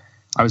when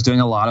I was doing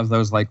a lot of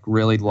those like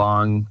really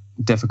long,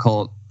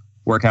 difficult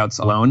workouts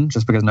alone,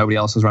 just because nobody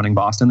else was running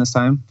Boston this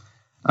time.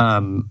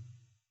 And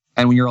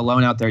when you're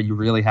alone out there, you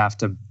really have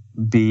to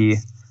be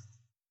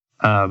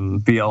a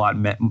lot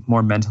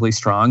more mentally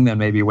strong than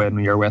maybe when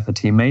you're with a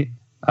teammate.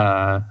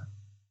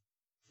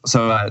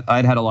 So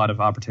I'd had a lot of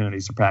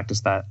opportunities to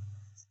practice that.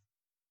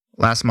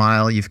 Last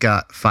mile, you've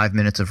got 5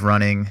 minutes of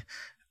running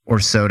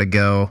or so to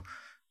go.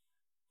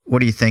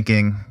 What are you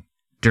thinking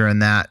during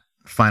that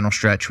final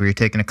stretch where you're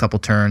taking a couple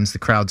turns, the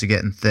crowds are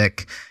getting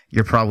thick?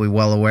 You're probably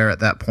well aware at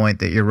that point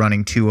that you're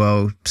running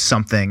 2:0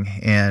 something,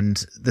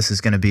 and this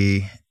is going to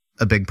be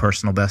a big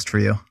personal best for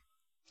you.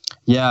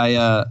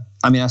 Yeah,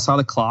 I saw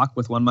the clock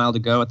with 1 mile to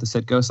go at the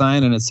Citgo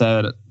sign, and it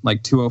said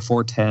like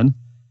 2:04:10. And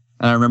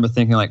I remember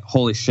thinking like,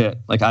 holy shit,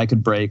 like I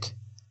could break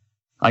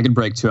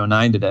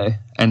 2:09 today.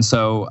 And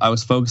so I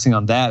was focusing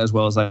on that as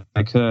well as I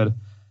could,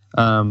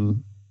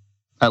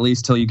 at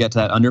least till you get to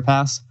that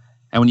underpass.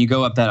 And when you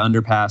go up that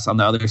underpass on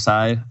the other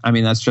side, I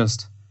mean, that's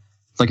just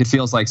like, it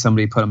feels like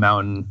somebody put a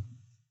mountain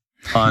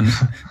on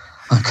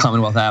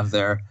Commonwealth Ave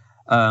there.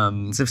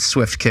 It's a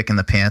swift kick in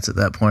the pants at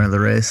that point of the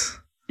race.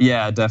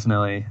 Yeah,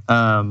 definitely.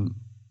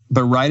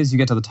 But right as you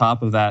get to the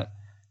top of that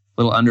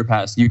little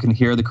underpass, you can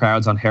hear the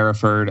crowds on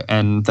Hereford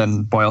and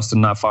then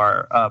Boylston not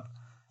far up.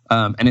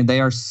 And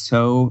it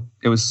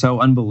was so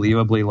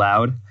unbelievably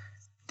loud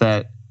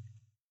that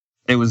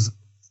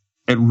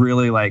it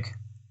really like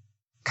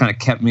kind of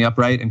kept me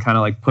upright and kind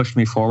of like pushed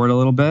me forward a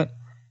little bit.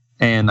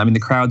 And I mean, the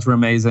crowds were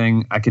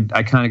amazing. I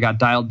kind of got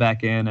dialed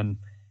back in, and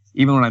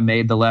even when I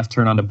made the left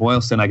turn onto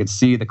Boylston, I could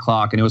see the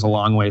clock and it was a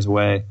long ways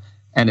away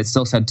and it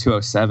still said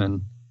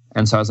 2:07.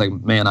 And so I was like,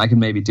 man, I can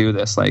maybe do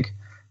this. Like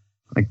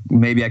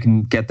maybe I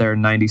can get there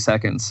in 90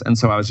 seconds. And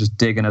so I was just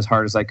digging as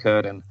hard as I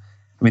could. And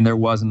I mean, there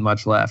wasn't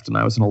much left and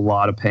I was in a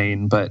lot of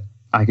pain, but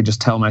I could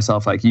just tell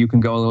myself, like, you can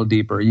go a little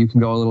deeper. You can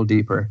go a little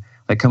deeper.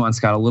 Like, come on,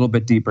 Scott, a little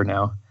bit deeper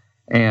now.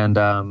 And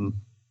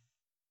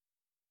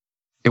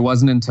it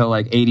wasn't until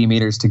like 80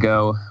 meters to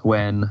go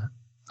when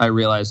I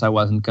realized I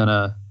wasn't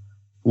gonna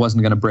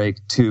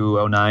break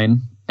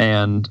 2:09.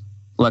 And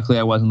luckily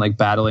I wasn't like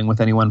battling with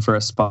anyone for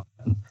a spot.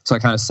 So I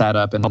kind of sat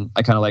up and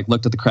I kind of like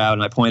looked at the crowd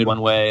and I pointed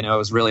one way, and it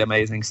was really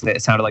amazing.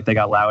 It sounded like they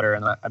got louder,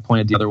 and I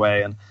pointed the other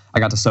way, and I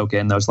got to soak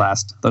in those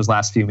last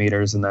few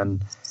meters. And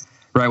then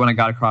right when I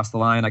got across the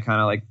line, I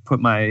kind of like put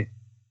my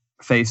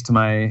hands to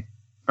my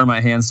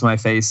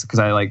face, because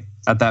I like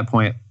at that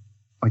point,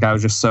 like I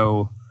was just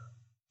so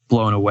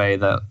blown away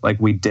that like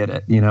we did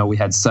it. You know, we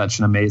had such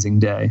an amazing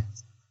day.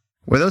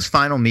 Were those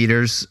final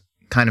meters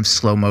kind of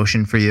slow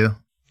motion for you?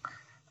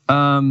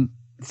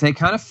 They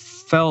kind of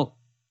felt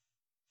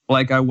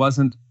like I was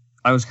kind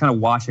of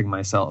watching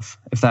myself,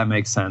 if that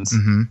makes sense.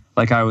 Mm-hmm.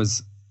 Like I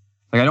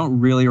don't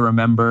really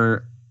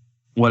remember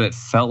what it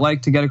felt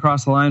like to get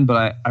across the line,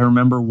 but I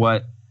remember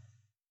what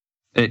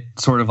it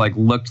sort of like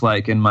looked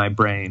like in my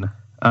brain.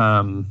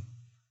 Yeah,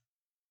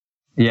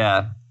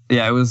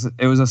 it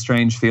was a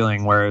strange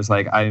feeling, where it was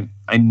like, I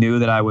knew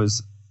that I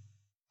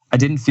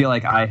didn't feel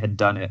like I had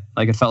done it.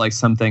 Like it felt like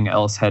something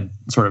else had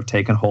sort of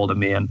taken hold of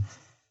me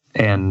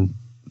and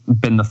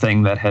been the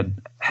thing that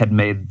had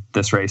made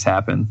this race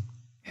happen.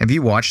 Have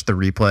you watched the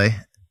replay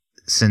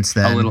since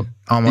then? A little,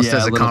 almost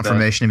as a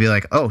confirmation to be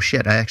like, oh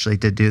shit, I actually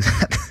did do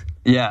that.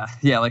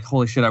 Yeah, like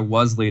holy shit, I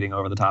was leading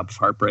over the top of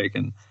Heartbreak,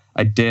 and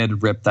I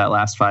did rip that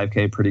last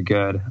 5K pretty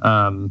good.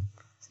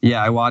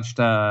 I watched.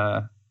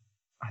 I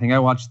think I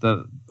watched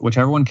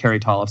whichever one Carrie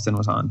Tollefson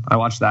was on. I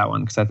watched that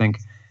one because I think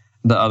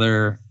the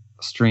other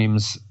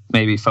streams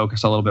maybe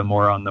focused a little bit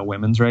more on the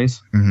women's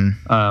race.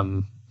 Mm-hmm.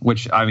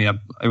 Which, I mean,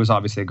 it was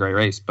obviously a great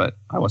race, but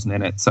I wasn't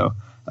in it. So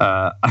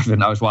I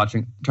was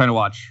trying to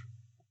watch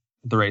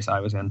the race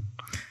I was in.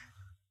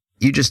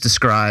 You just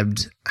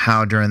described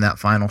how during that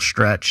final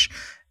stretch,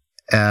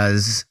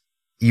 as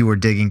you were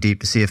digging deep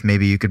to see if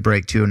maybe you could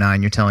break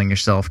 2:09, you're telling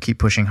yourself, keep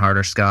pushing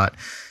harder, Scott.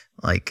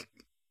 Like,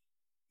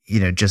 you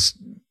know, just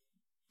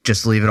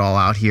leave it all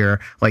out here.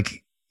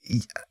 Like,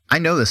 I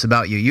know this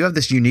about you. You have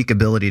this unique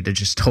ability to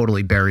just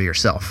totally bury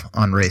yourself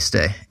on race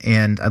day.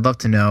 And I'd love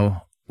to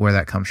know where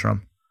that comes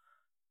from.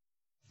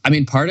 I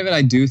mean, part of it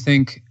I do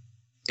think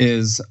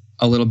is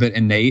a little bit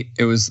innate.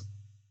 It was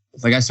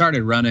like I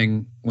started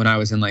running when I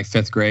was in like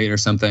 5th grade or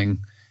something,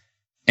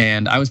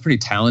 and I was pretty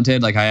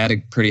talented. Like I had a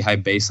pretty high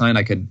baseline.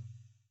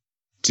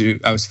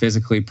 I was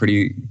physically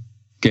pretty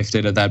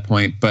gifted at that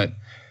point, but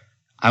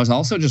I was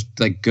also just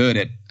like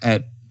good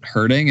at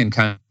hurting and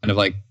kind of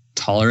like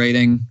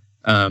tolerating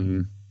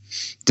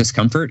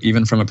discomfort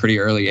even from a pretty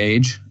early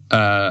age.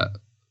 But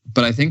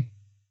I think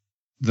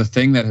the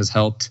thing that's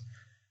helped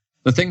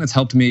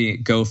me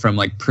go from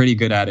like pretty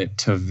good at it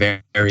to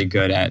very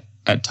good at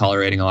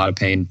tolerating a lot of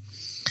pain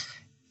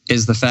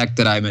is the fact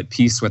that I'm at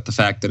peace with the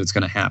fact that it's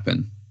going to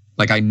happen.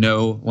 Like I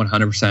know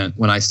 100%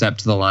 when I step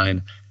to the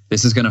line,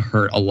 this is going to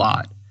hurt a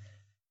lot.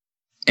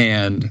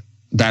 And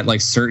that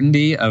like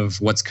certainty of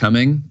what's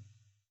coming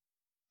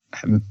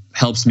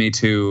helps me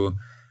to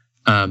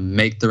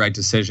make the right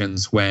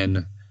decisions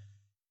when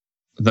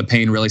the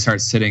pain really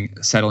starts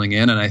settling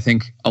in. And I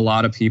think a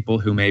lot of people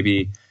who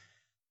maybe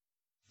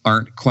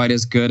aren't quite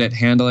as good at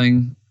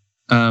handling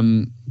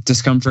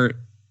discomfort,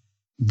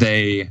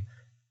 they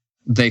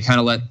kind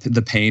of let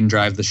the pain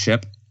drive the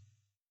ship.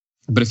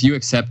 But if you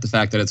accept the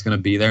fact that it's going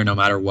to be there no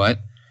matter what,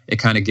 it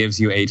kind of gives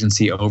you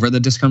agency over the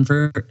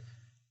discomfort.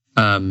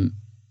 And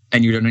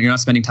you're not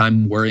spending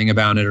time worrying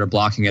about it or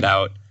blocking it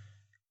out.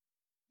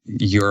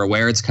 You're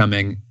aware it's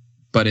coming,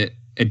 but it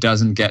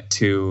doesn't get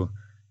to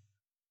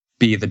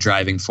be the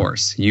driving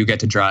force. You get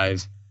to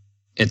drive,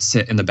 it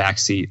sit in the back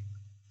seat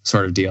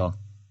sort of deal.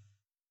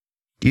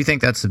 Do you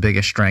think that's the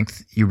biggest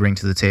strength you bring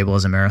to the table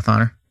as a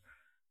marathoner?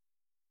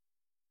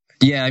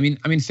 Yeah, I mean,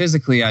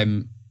 physically,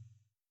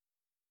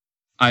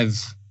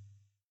 I've,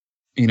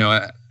 you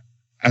know,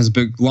 as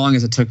long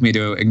as it took me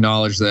to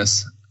acknowledge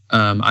this,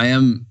 I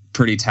am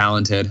pretty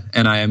talented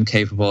and I am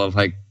capable of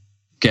like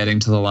getting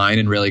to the line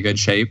in really good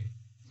shape.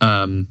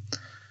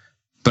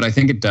 But I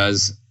think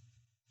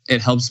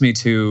it helps me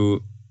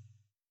to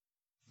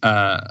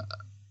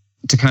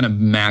to kind of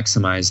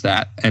maximize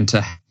that and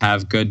to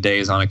have good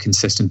days on a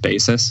consistent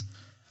basis.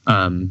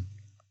 And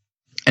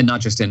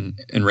not just in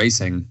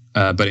racing,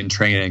 but in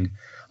training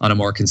on a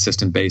more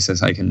consistent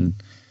basis. I can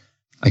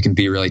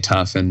be really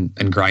tough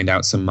and grind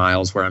out some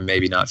miles where I'm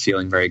maybe not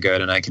feeling very good.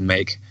 And I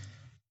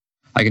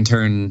can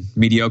turn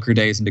mediocre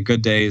days into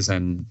good days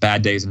and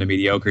bad days into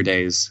mediocre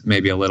days,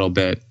 maybe a little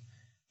bit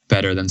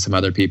better than some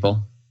other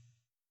people.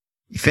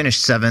 You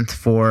finished 7th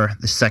for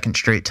the second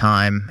straight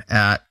time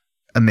at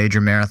a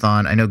major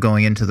marathon. I know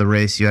going into the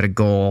race, you had a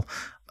goal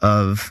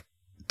of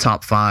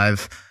top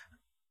 5.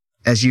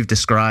 As you've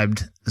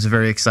described, it's a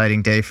very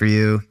exciting day for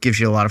you, gives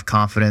you a lot of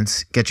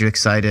confidence, gets you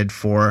excited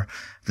for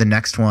the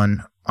next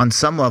one. On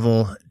some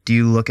level, do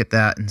you look at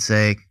that and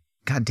say,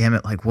 God damn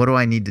it, like, what do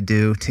I need to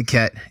do to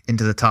get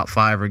into the top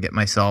 5 or get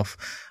myself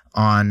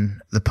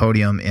on the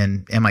podium?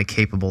 And am I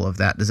capable of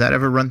that? Does that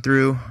ever run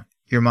through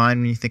your mind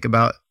when you think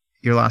about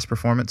your last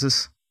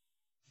performances?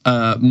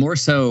 More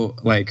so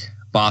like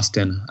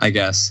Boston, I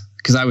guess,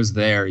 because I was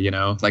there,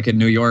 like in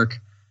New York.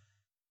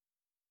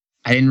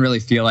 I didn't really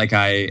feel like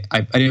I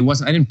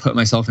didn't put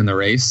myself in the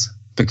race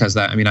because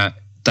that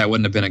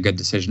wouldn't have been a good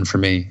decision for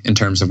me in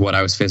terms of what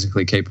I was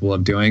physically capable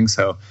of doing.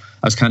 So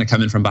I was kind of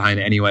coming from behind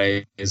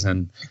anyways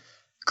and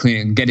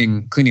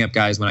cleaning up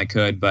guys when I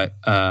could. But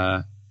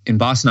in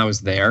Boston, I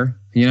was there.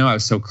 I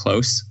was so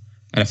close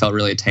and I felt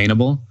really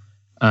attainable.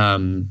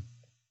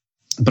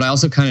 But I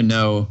also kind of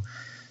know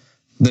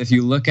that if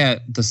you look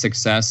at the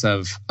success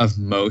of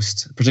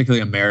most,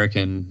 particularly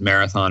American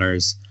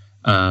marathoners,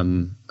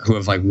 who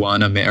have like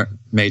won a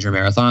major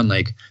marathon,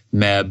 like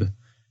Meb,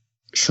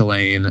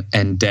 Shalane,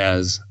 and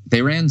Dez,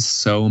 they ran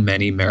so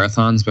many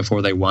marathons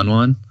before they won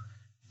one.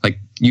 Like,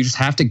 you just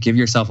have to give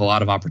yourself a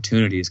lot of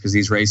opportunities because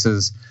these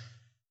races,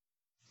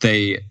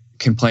 they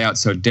can play out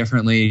so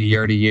differently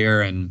year to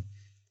year. And,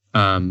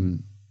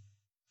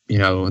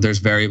 there's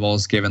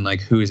variables given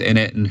like who's in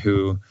it and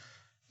who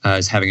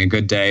is having a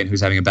good day and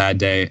who's having a bad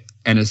day.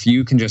 And if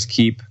you can just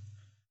keep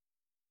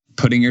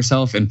putting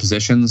yourself in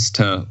positions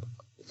to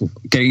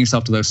getting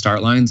yourself to those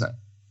start lines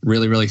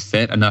really, really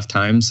fit enough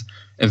times,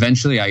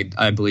 eventually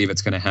I believe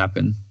it's going to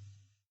happen.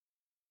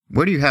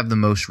 Where do you have the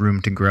most room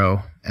to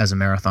grow as a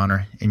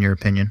marathoner, in your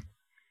opinion?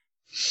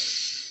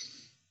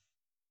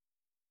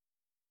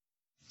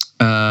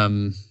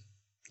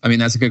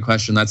 That's a good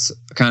question. That's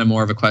kind of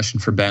more of a question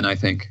for Ben, I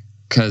think,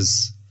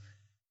 because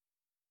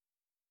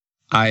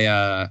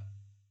I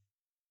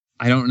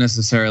don't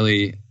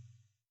necessarily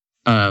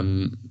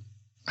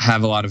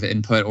have a lot of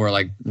input or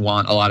like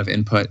want a lot of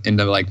input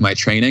into like my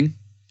training.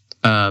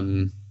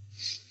 I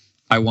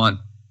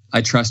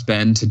trust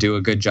Ben to do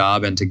a good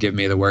job and to give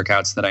me the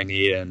workouts that I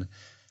need and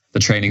the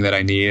training that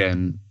I need.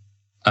 And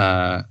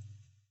I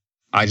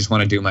just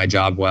want to do my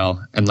job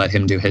well and let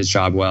him do his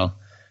job well.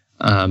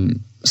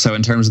 So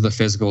in terms of the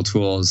physical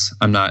tools,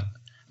 I'm not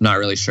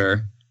really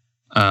sure.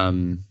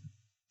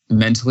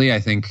 Mentally, I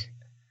think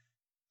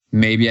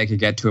maybe I could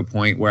get to a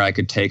point where I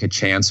could take a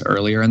chance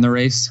earlier in the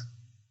race.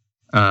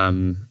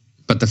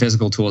 But the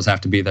physical tools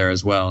have to be there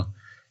as well.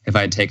 If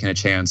I had taken a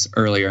chance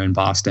earlier in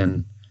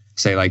Boston,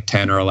 say like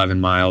 10 or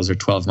 11 miles or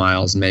 12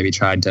 miles, and maybe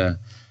tried to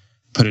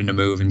put in a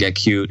move and get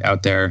cute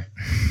out there,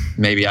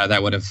 maybe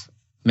that would have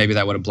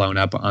blown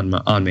up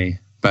on me.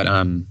 But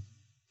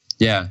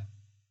yeah,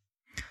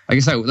 I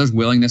guess there's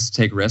willingness to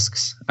take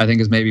risks, I think,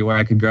 is maybe where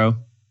I could grow.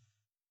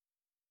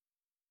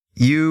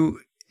 You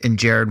and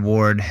Jared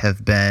Ward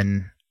have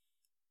been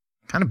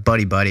kind of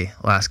buddy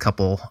last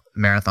couple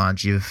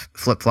marathons. You've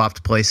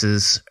flip-flopped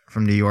places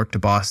from New York to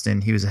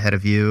Boston. He was ahead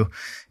of you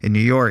in New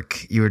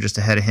York. You were just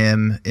ahead of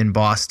him in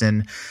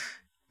Boston.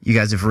 You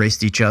guys have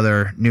raced each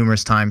other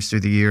numerous times through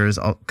the years,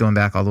 going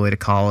back all the way to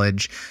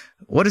college.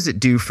 What does it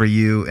do for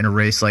you in a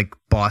race like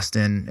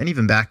Boston and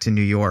even back to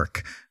New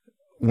York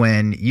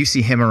when you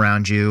see him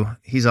around you?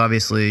 He's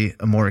obviously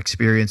a more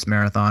experienced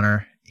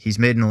marathoner. He's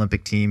made an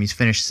Olympic team. He's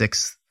finished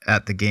 6th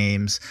at the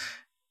games.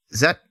 Is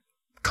that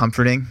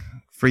comforting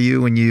for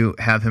you when you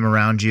have him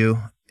around you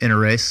in a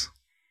race?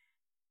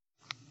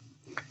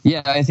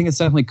 Yeah, I think it's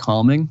definitely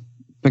calming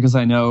because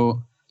I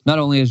know not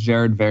only is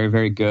Jared very,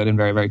 very good and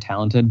very, very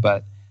talented,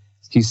 but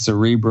he's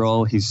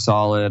cerebral, he's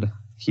solid,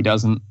 he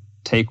doesn't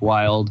make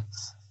wild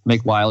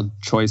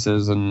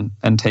choices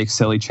and take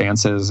silly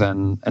chances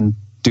and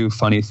do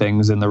funny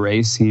things in the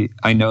race.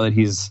 I know that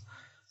he's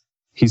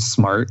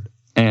smart,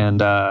 and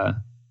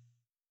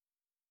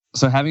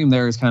so having him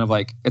there is kind of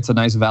like, it's a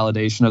nice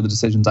validation of the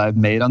decisions I've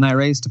made on that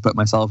race to put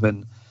myself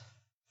in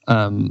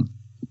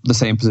the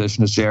same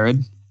position as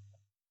Jared.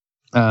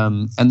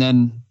 And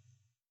then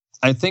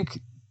I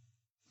think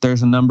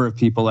there's a number of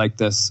people like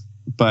this,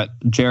 but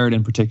Jared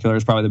in particular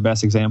is probably the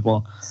best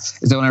example,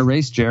 is that when I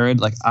race Jared,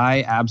 like,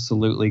 I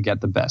absolutely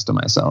get the best of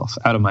myself.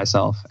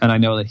 And I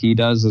know that he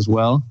does as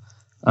well.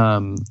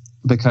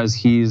 Because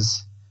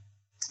he's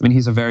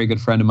a very good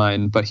friend of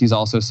mine, but he's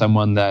also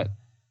someone that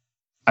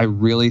I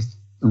really,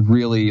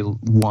 really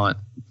want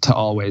to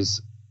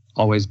always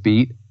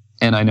beat.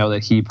 And I know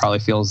that he probably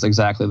feels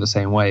exactly the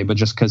same way, but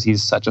just because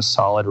he's such a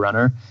solid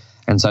runner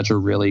and such a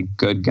really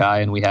good guy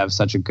and we have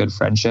such a good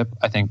friendship,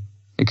 I think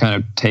it kind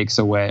of takes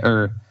away,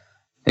 or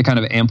it kind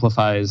of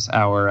amplifies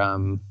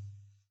our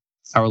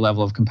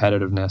level of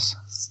competitiveness.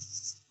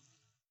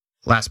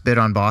 Last bit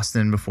on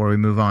Boston before we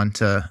move on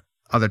to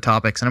other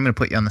topics, and I'm going to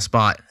put you on the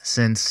spot.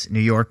 Since New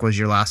York was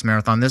your last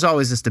marathon, there's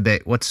always this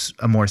debate: what's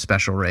a more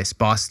special race,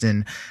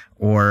 Boston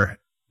or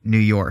New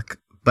York?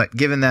 But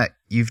given that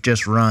you've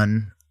just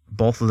run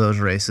both of those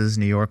races,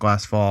 New York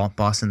last fall,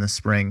 Boston this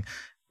spring,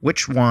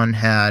 which one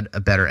had a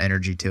better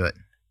energy to it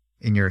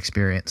in your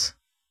experience?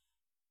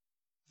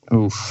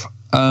 Oof.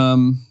 I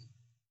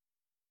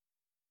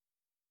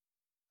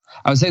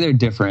would say they're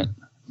different.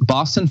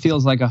 Boston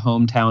feels like a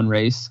hometown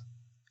race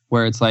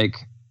where it's like,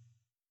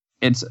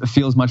 it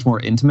feels much more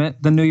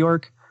intimate than New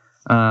York.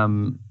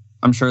 I'm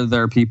sure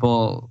there are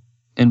people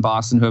in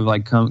Boston who have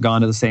like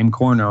gone to the same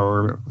corner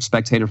or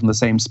spectated from the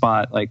same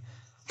spot like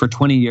for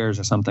 20 years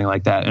or something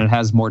like that. And it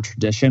has more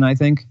tradition, I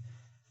think,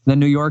 than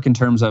New York in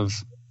terms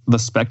of the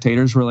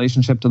spectators'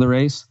 relationship to the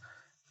race.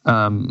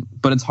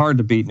 But it's hard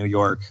to beat New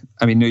York.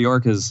 I mean, New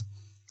York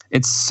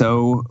it's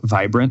so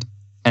vibrant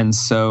and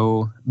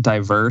so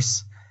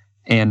diverse.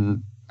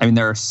 And I mean,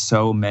 there are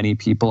so many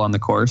people on the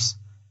course.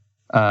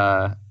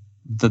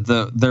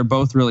 They're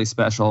both really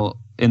special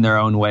in their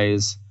own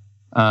ways.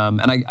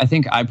 And I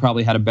think I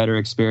probably had a better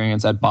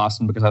experience at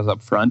Boston because I was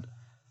up front.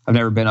 I've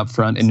never been up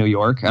front in New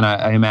York, and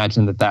I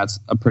imagine that's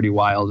a pretty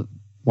wild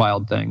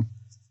thing.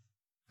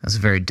 That's a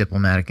very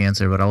diplomatic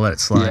answer, but I'll let it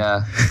slide.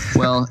 Yeah.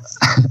 Well,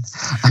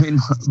 I mean,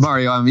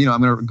 Mario, I'm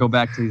going to go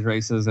back to these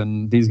races,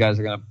 and these guys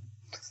are going to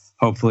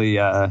hopefully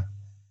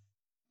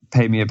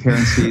pay me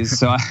appearance fees.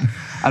 So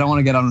I don't want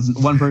to get on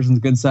one person's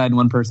good side and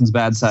one person's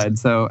bad side.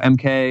 So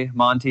MK,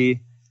 Monty,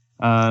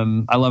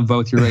 I love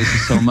both your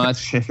races so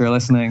much. If you're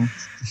listening,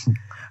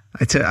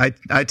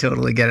 I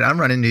totally get it. I'm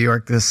running New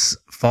York this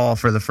fall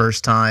for the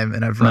first time,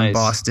 and I've run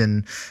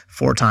Boston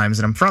 4 times,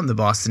 and I'm from the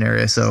Boston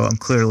area, so I'm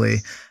clearly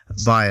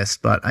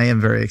biased, but I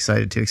am very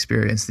excited to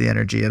experience the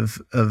energy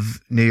of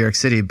New York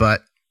City.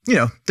 But you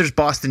know, there's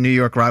Boston, New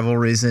York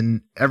rivalries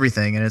and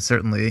everything, and it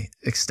certainly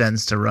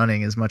extends to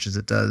running as much as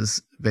it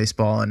does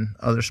baseball and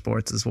other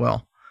sports as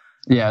well.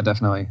 Yeah,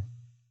 definitely.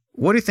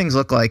 What do things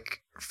look like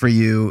for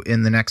you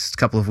in the next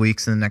couple of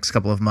weeks and the next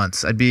couple of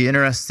months? I'd be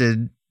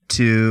interested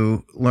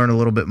to learn a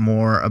little bit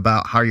more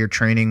about how your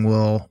training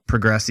will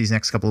progress these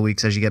next couple of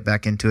weeks as you get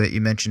back into it.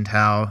 You mentioned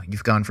how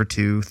you've gone for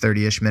 2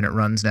 30-ish minute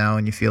runs now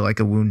and you feel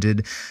like a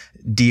wounded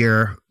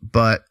deer,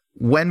 but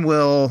when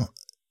will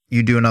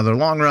you do another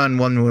long run?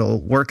 When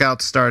will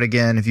workouts start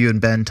again? Have you and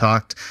Ben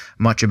talked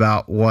much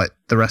about what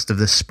the rest of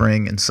this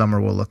spring and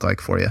summer will look like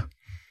for you?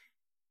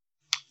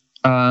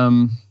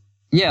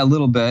 Yeah, a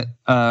little bit.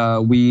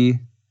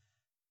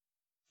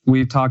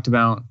 We've talked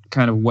about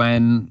kind of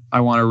when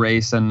I want to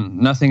race, and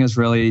nothing is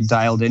really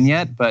dialed in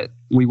yet, but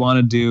we want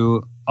to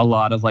do a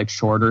lot of like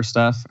shorter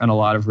stuff and a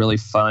lot of really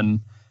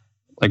fun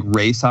like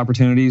race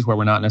opportunities where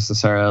we're not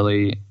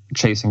necessarily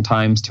chasing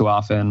times too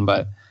often,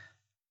 but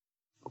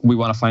we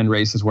want to find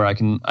races where I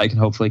can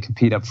hopefully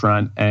compete up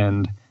front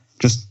and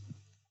just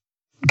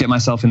get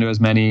myself into as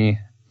many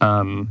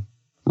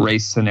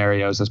race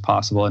scenarios as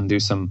possible and do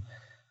some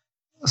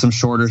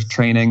shorter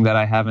training that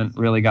I haven't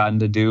really gotten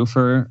to do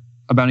for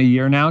about a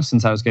year now,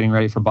 since I was getting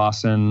ready for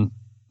Boston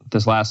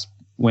this last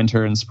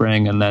winter and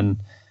spring, and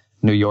then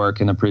New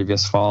York in the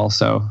previous fall.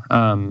 So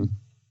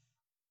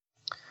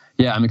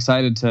yeah, I'm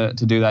excited to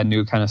do that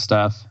new kind of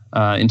stuff.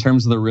 In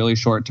terms of the really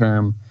short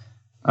term,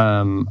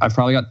 I've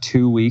probably got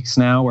 2 weeks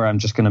now where I'm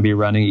just going to be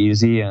running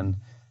easy and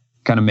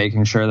kind of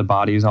making sure the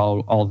body's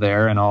all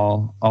there and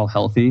all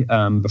healthy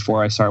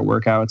before I start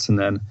workouts. And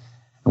then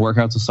the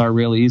workouts will start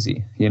real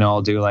easy. You know,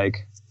 I'll do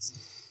like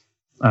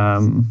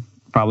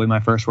probably my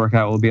first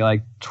workout will be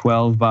like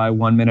 12 by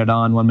 1 minute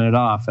on, 1 minute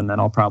off. And then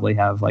I'll probably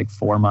have like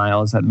 4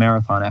 miles at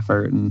marathon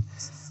effort. And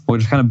we'll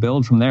just kind of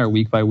build from there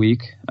week by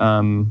week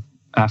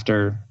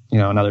after, you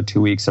know, another 2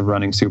 weeks of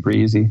running super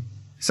easy.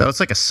 So it's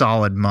like a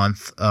solid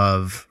month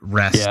of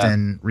rest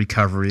and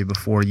recovery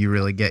before you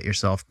really get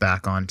yourself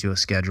back onto a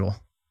schedule.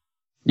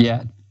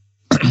 Yeah.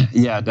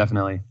 Yeah,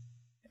 definitely.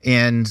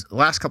 And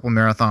last couple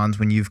marathons,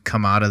 when you've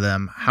come out of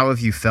them, how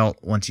have you felt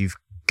once you've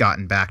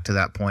gotten back to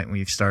that point when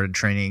you've started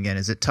training again?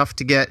 Is it tough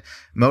to get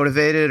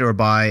motivated, or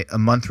by a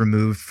month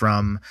removed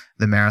from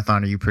the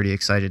marathon, are you pretty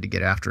excited to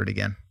get after it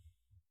again?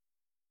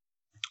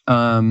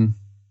 The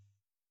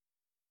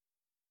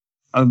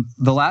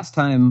last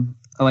time,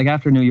 like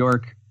after New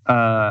York,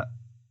 I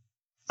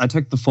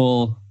took the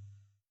full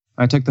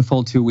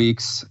 2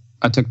 weeks.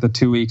 I took the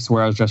 2 weeks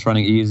where I was just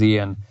running easy.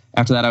 And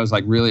after that, I was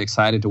like really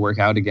excited to work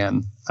out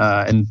again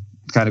and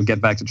kind of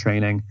get back to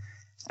training.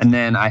 And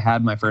then I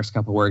had my first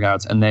couple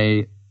workouts, and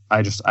I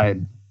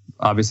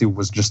obviously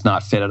was just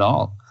not fit at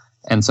all.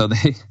 And so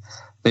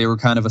they were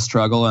kind of a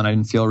struggle, and I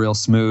didn't feel real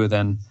smooth.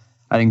 And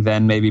I think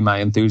then maybe my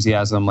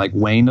enthusiasm like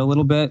waned a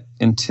little bit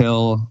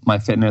until my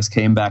fitness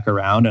came back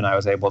around and I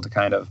was able to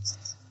kind of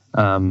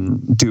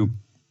do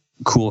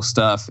cool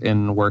stuff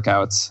in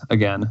workouts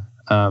again,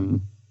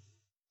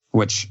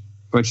 which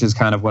is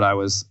kind of what I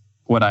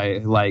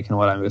like and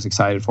what I was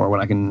excited for,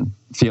 when I can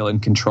feel in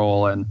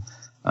control and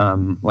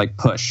like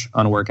push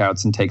on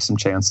workouts and take some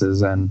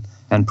chances and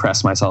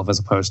press myself, as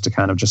opposed to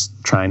kind of just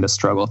trying to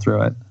struggle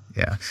through it.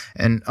 Yeah.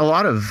 And a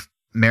lot of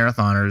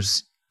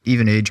marathoners,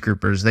 even age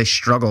groupers, they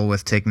struggle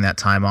with taking that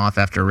time off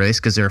after a race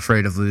because they're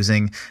afraid of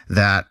losing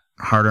that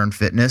hard-earned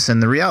fitness.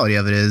 And the reality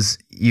of it is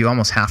you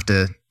almost have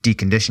to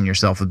decondition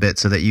yourself a bit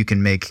so that you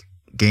can make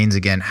gains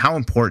again. How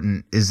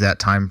important is that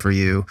time for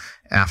you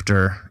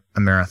after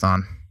a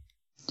marathon?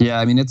 Yeah,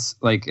 I mean, it's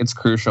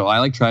crucial.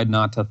 I tried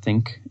not to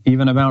think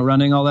even about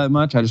running all that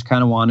much. I just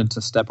kind of wanted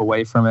to step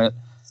away from it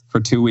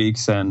for 2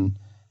 weeks and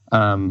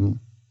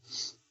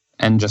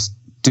just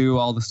do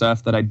all the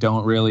stuff that I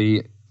don't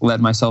really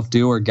let myself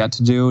do or get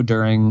to do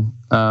during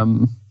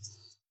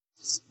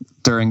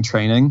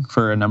training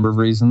for a number of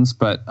reasons.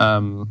 But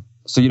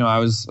so I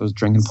was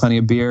drinking plenty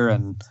of beer,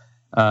 and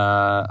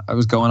I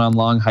was going on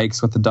long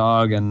hikes with the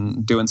dog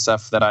and doing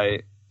stuff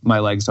that my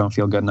legs don't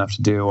feel good enough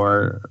to do,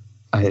 or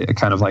I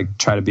kind of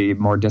try to be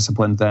more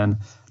disciplined than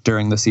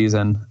during the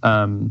season.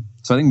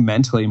 So I think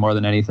mentally, more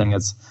than anything,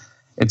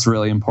 it's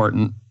really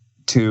important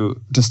to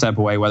step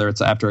away, whether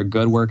it's after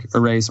a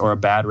race or a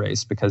bad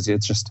race, because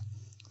it's just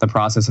the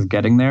process of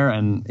getting there,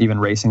 and even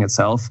racing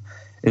itself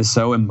is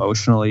so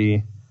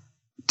emotionally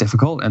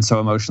difficult and so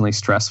emotionally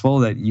stressful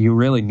that you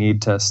really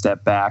need to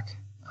step back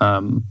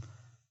and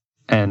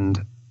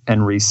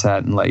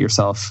reset and let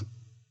yourself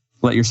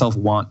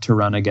want to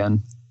run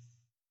again.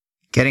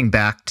 Getting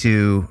back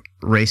to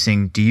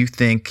racing, do you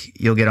think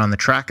you'll get on the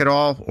track at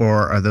all,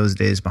 or are those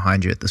days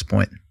behind you at this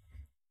point?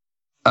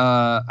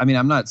 I mean,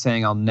 I'm not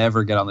saying I'll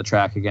never get on the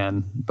track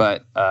again,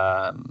 but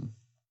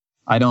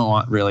I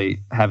don't really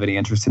have any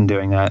interest in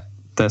doing that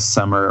this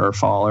summer or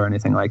fall or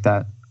anything like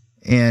that.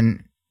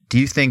 And do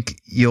you think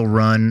you'll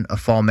run a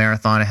fall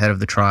marathon ahead of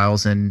the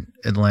trials in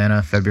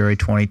Atlanta, February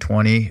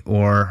 2020,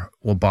 or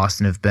will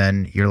Boston have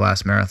been your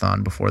last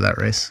marathon before that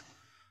race?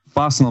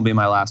 Boston will be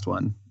my last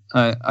one.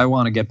 I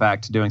want to get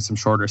back to doing some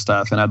shorter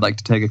stuff, and I'd like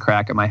to take a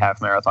crack at my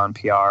half marathon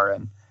PR.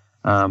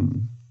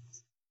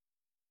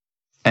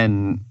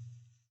 And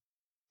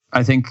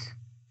I think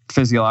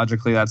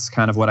physiologically that's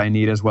kind of what I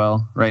need as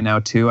well right now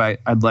too.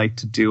 I'd like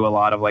to do a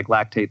lot of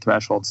lactate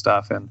threshold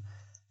stuff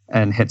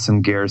and hit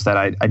some gears that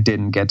I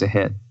didn't get to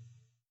hit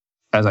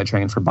as I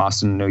trained for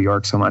Boston and New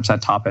York so much,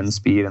 that top end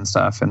speed and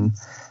stuff. And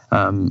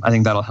I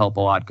think that'll help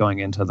a lot going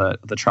into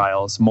the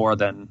trials more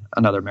than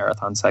another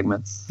marathon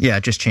segment. Yeah,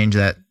 just change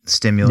that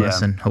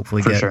stimulus and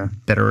hopefully get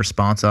better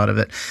response out of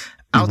it.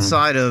 Mm-hmm.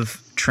 Outside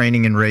of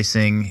training and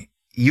racing,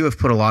 you have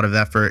put a lot of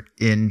effort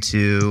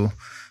into,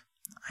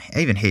 I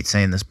even hate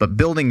saying this, but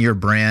building your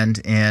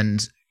brand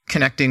and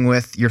connecting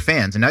with your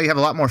fans. And now you have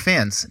a lot more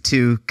fans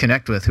to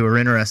connect with who are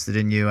interested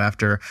in you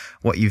after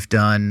what you've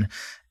done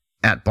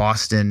at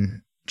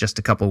Boston just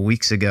a couple of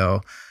weeks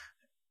ago.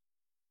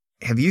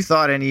 Have you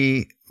thought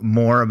any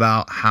more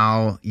about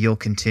how you'll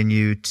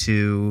continue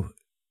to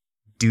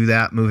do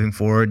that moving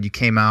forward? You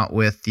came out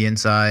with the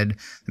Inside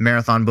the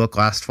Marathon book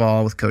last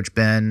fall with Coach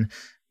Ben.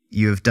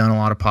 You've done a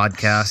lot of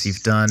podcasts.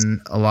 You've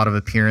done a lot of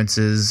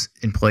appearances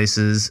in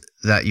places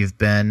that you've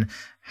been.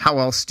 How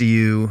else do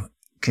you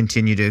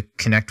continue to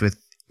connect with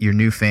your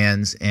new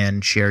fans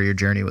and share your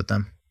journey with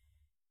them?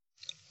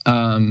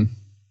 I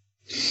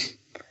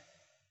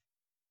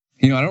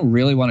don't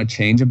really want to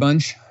change a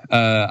bunch.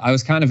 I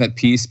was kind of at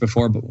peace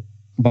before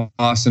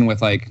Boston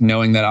with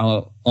knowing that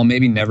I'll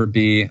maybe never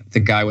be the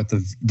guy with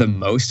the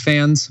most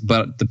fans,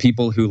 but the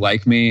people who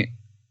like me,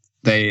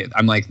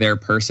 I'm their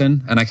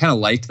person. And I kind of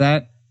liked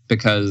that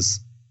because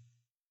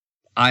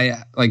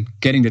I like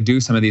getting to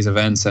do some of these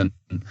events and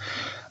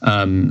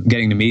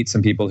getting to meet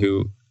some people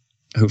who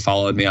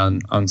followed me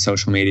on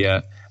social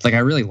media. I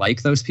really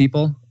like those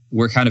people.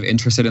 We're kind of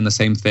interested in the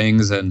same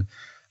things and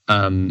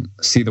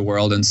see the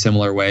world in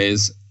similar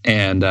ways.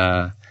 And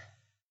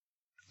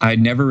I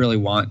never really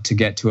want to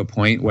get to a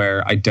point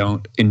where I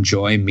don't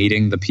enjoy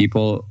meeting the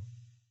people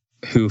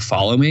who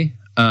follow me.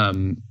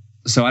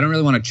 So I don't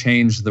really want to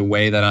change the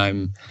way that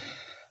I'm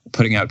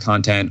putting out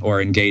content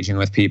or engaging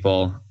with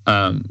people,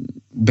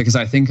 because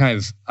I think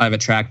I've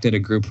attracted a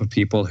group of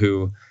people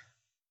who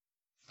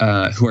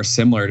are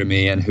similar to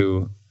me and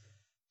who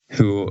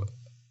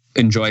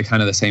enjoy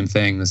kind of the same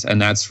things,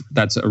 and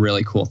that's a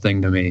really cool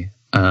thing to me.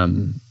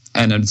 And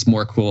it's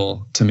more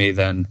cool to me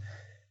than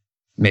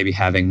maybe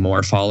having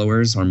more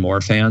followers or more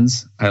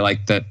fans. I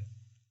like that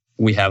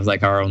we have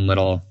our own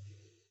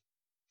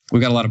we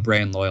got a lot of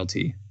brand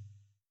loyalty.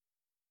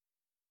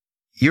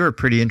 You're a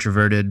pretty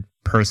introverted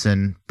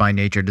person by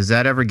nature. Does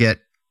that ever get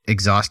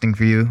exhausting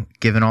for you,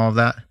 given all of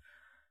that?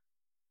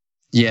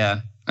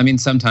 Yeah. I mean,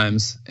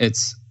 sometimes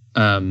it's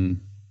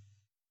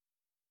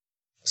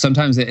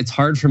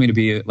hard for me to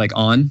be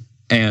on,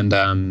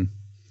 and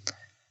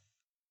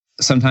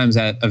sometimes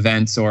at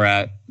events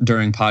or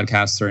during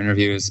podcasts or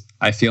interviews,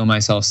 I feel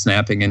myself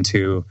snapping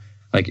into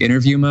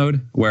interview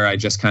mode, where I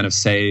just kind of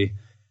say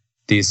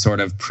these sort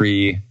of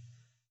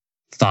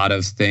pre-thought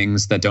of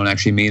things that don't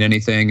actually mean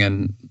anything,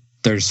 and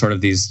there's sort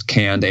of these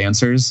canned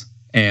answers.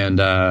 And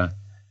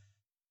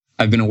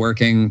I've been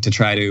working to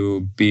try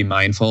to be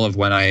mindful of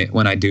when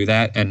I do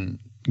that, and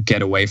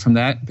get away from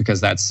that,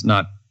 because that's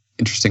not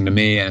interesting to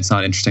me, and it's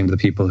not interesting to the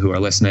people who are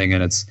listening,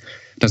 and it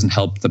doesn't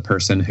help the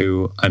person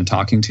who I'm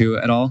talking to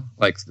at all.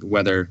 Like,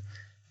 whether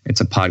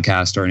it's a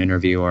podcast or an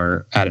interview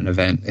or at an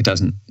event,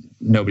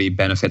 nobody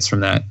benefits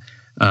from that.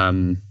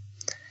 And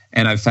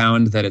I've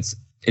found that it's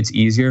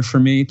easier for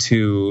me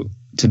to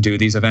do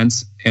these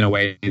events in a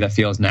way that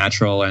feels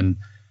natural and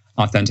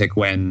authentic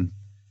when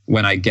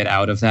I get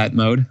out of that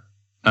mode,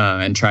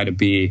 and try to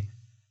be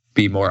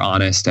more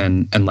honest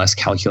and less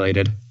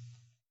calculated.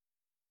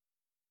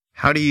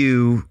 How do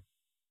you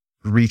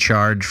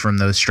recharge from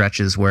those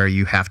stretches where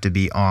you have to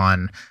be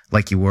on,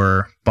 like you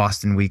were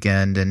Boston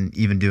weekend and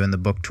even doing the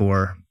book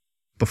tour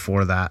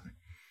before that?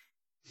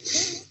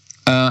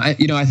 I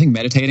think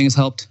meditating has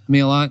helped me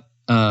a lot.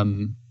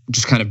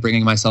 Just kind of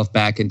bringing myself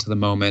back into the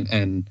moment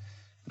and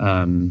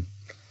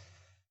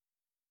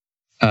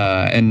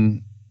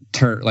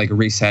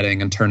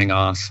resetting and turning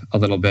off a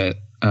little bit,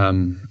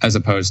 as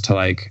opposed to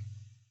like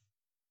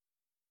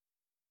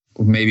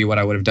maybe what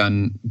I would have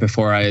done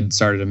before I had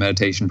started a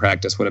meditation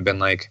practice would have been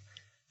like,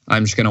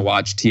 I'm just going to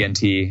watch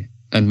TNT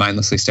and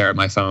mindlessly stare at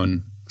my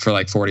phone for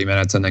like 40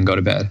 minutes and then go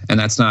to bed. And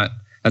that's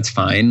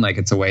fine. Like,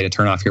 it's a way to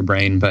turn off your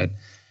brain, but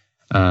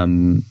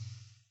you're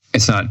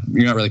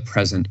not really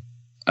present.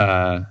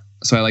 So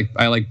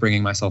I like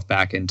bringing myself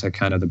back into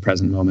kind of the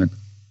present moment.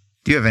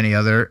 Do you have any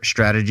other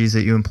strategies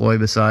that you employ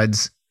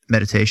besides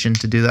meditation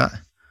to do that?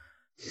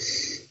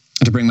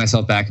 To bring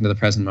myself back into the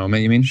present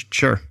moment, you mean?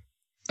 Sure.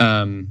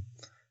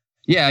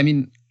 Yeah, I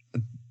mean,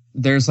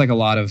 there's like a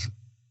lot of,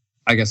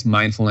 I guess,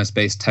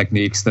 mindfulness-based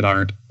techniques that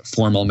aren't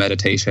formal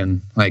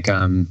meditation, like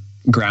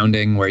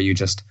grounding, where you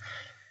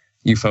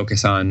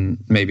focus on,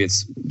 maybe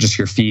it's just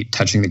your feet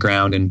touching the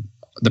ground and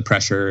the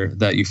pressure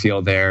that you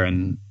feel there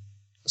and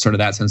sort of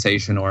that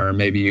sensation, or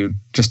maybe you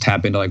just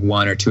tap into like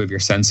one or two of your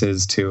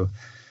senses to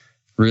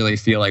really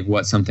feel like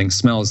what something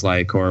smells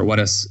like, or what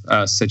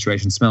a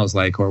situation smells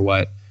like, or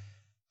what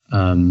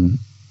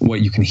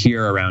you can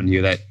hear around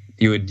you that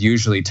you would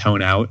usually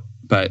tone out,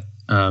 but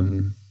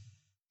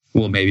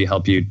will maybe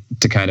help you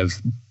to kind of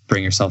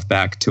bring yourself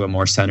back to a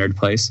more centered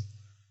place.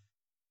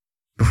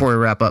 Before we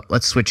wrap up,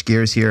 let's switch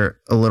gears here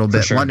a little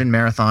bit. Sure. London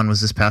Marathon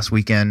was this past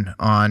weekend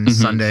on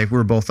Sunday. We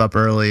were both up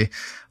early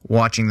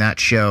watching that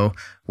show.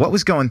 What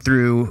was going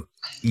through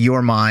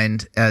your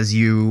mind as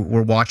you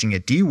were watching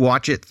it? Do you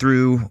watch it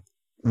through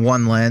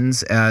one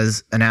lens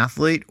as an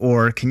athlete,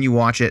 or can you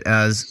watch it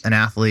as an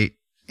athlete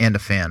and a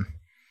fan?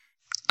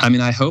 I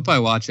mean, I hope I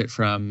watch it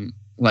from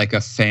like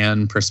a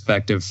fan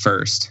perspective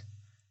first.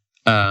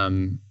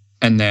 And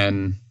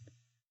then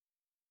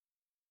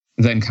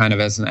kind of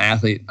as an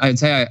athlete, I'd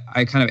say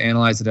I kind of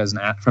analyze it as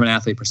from an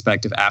athlete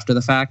perspective after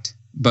the fact.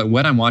 But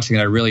when I'm watching it,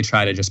 I really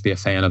try to just be a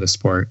fan of the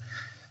sport.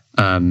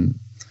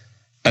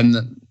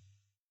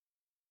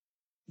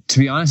 To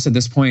be honest, at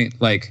this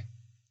point, like,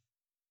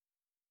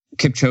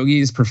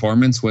 Kipchoge's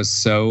performance was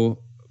so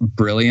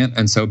brilliant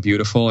and so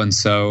beautiful and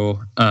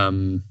so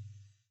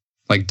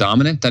like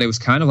dominant that it was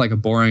kind of like a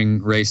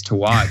boring race to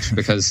watch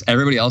because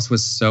everybody else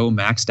was so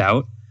maxed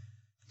out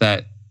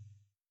that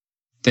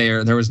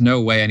there was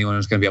no way anyone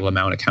was going to be able to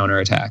mount a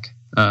counterattack.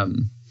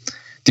 The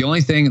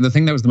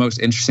thing that was the most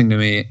interesting to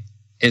me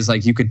is,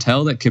 like, you could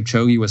tell that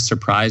Kipchoge was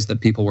surprised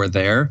that people were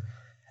there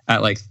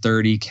at like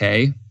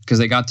 30K, because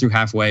they got through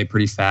halfway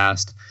pretty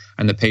fast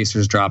and the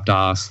pacers dropped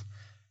off.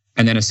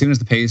 And then as soon as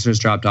the pacers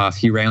dropped off,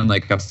 he ran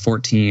like a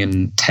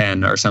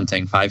 14:10 or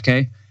something,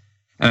 5K.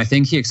 And I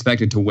think he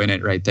expected to win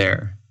it right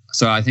there.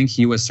 So I think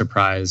he was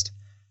surprised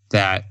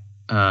that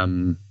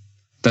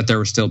that there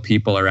were still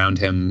people around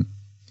him,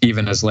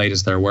 even as late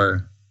as there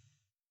were.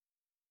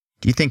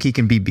 Do you think he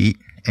can be beat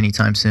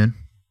anytime soon?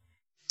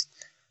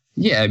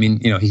 Yeah, I mean,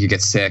 he could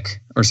get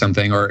sick or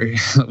something, or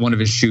one of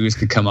his shoes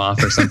could come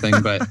off or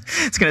something. But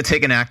it's going to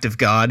take an act of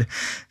God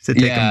to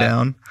take him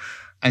down.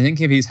 I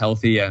think if he's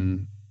healthy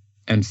and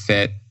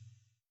fit,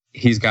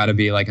 he's got to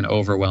be like an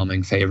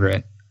overwhelming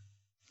favorite.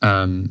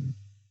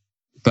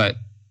 But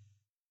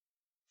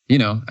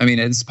I mean,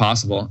 it's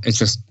possible. It's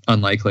just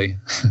unlikely.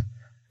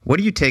 What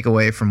do you take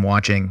away from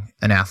watching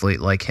an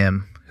athlete like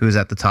him, who is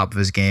at the top of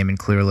his game and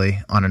clearly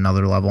on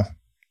another level?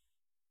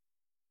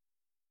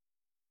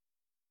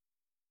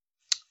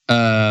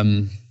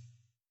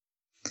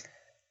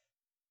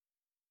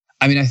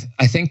 I mean,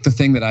 I think the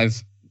thing that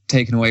I've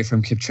taken away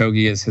from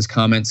Kipchoge is his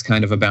comments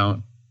kind of about,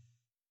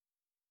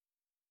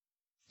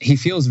 he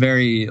feels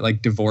very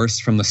like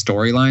divorced from the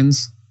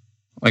storylines.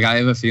 Like, I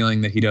have a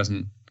feeling that he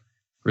doesn't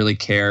really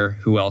care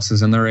who else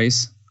is in the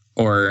race,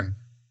 or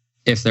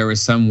if there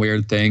was some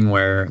weird thing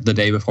where the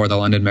day before the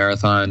London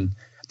Marathon,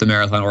 the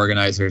marathon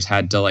organizers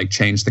had to like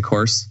change the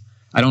course.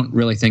 I don't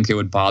really think it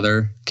would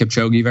bother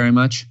Kipchoge very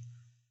much,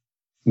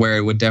 where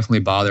it would definitely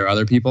bother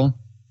other people.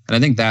 And I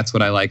think that's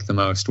what I like the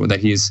most, that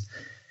he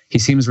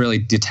seems really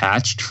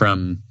detached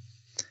from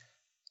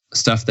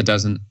stuff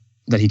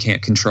that he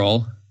can't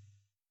control.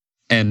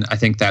 And I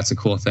think that's a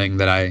cool thing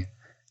that I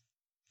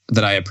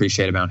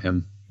appreciate about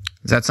him.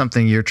 Is that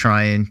something you're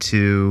trying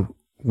to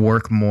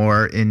work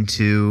more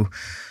into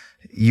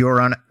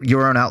your own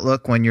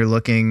outlook when you're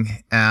looking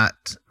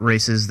at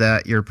races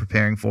that you're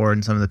preparing for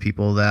and some of the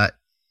people that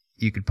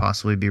you could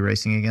possibly be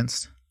racing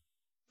against?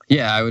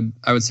 Yeah,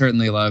 I would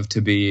certainly love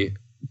to be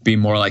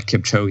more like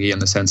Kipchoge in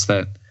the sense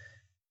that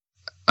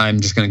I'm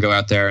just going to go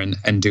out there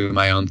and do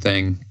my own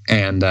thing,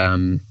 and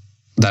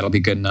that'll be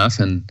good enough.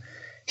 And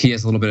he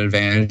has a little bit of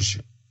advantage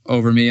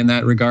over me in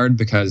that regard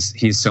because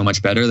he's so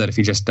much better that if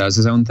he just does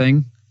his own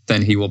thing,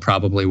 then he will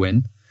probably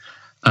win.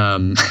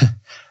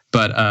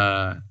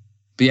 But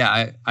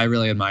yeah, I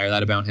really admire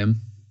that about him.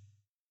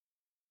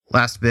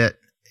 Last bit,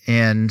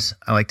 and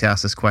I like to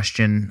ask this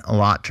question a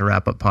lot to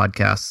wrap up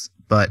podcasts,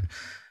 but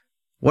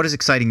what is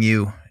exciting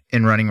you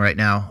in running right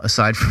now,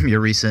 aside from your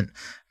recent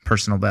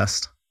personal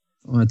best?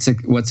 What's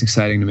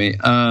exciting to me?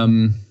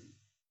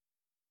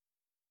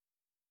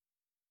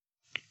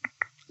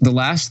 The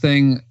last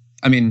thing,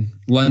 I mean,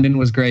 London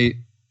was great.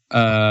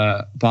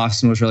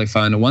 Boston was really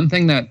fun. One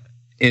thing that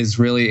is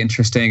really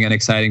interesting and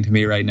exciting to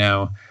me right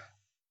now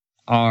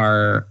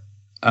are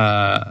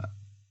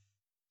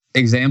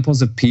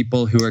examples of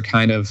people who are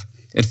kind of,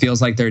 it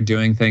feels like they're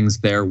doing things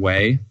their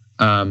way.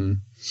 And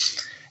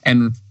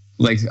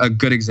like a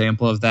good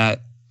example of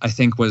that, I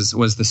think was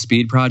the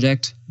Speed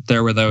Project.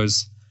 There were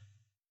those,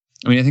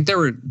 I mean, I think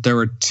there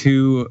were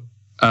two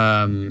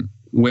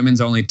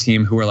women's only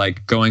team who were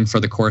like going for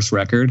the course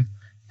record.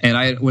 And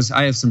I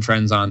have some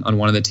friends on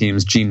one of the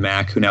teams, Jean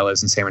Mack, who now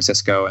lives in San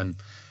Francisco. And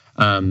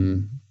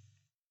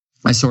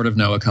I sort of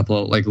know a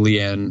couple like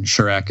Leanne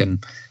Shrek.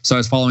 And so I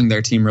was following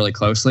their team really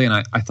closely. And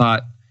I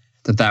thought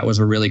that was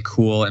a really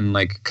cool and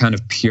like kind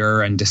of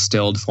pure and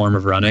distilled form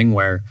of running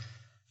where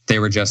they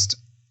were just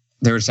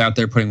out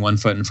there putting one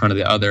foot in front of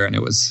the other, and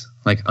it was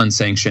like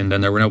unsanctioned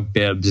and there were no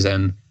bibs.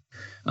 And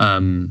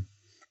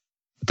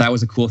that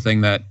was a cool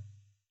thing that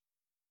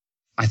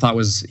I thought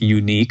was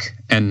unique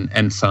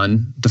and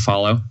fun to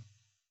follow.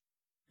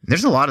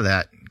 There's a lot of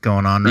that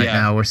going on right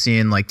now. We're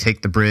seeing like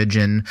Take the Bridge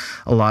in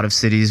a lot of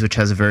cities, which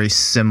has a very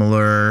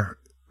similar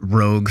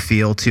rogue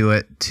feel to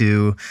it,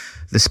 to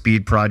the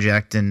Speed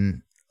Project,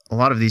 and a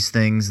lot of these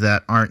things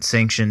that aren't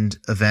sanctioned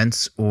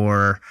events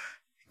or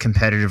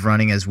competitive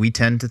running as we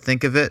tend to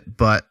think of it,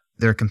 but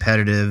they're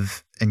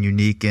competitive and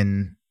unique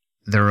in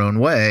their own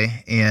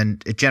way,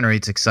 and it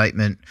generates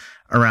excitement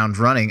around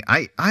running.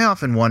 I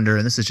often wonder,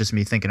 and this is just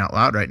me thinking out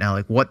loud right now,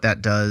 like what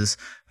that does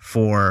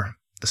for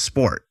the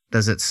sport.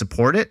 Does it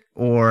support it,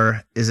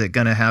 or is it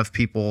going to have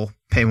people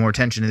pay more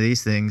attention to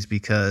these things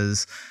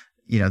because,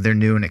 you know, they're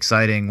new and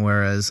exciting,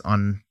 whereas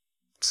on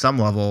some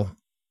level,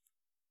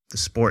 the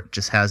sport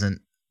just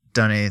hasn't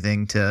done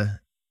anything to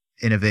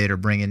innovate or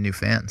bring in new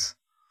fans?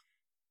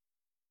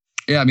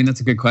 Yeah, I mean, that's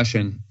a good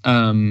question.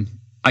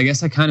 I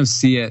guess I kind of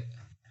see it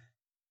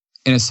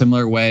in a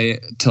similar way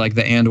to like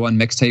the And One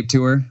mixtape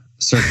tour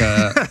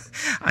circa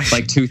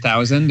like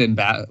 2000 in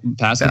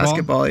basketball.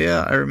 Basketball,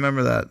 yeah, I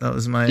remember that. That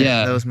was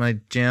my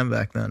jam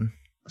back then.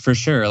 For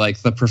sure,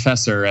 like the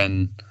Professor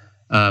and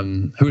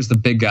who was the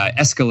big guy?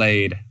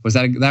 Escalade.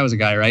 That was a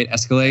guy, right?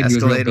 Escalade. He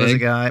was real big. Was a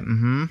guy.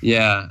 Mm-hmm.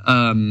 Yeah.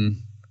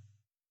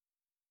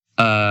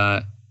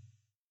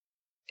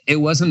 It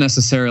wasn't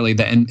necessarily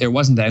it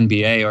wasn't the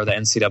NBA or the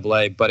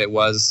NCAA, but it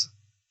was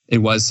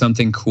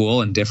something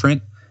cool and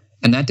different,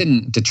 and that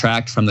didn't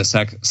detract from the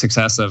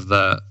success of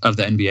the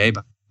NBA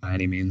by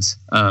any means.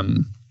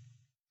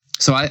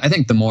 So I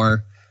think the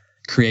more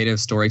creative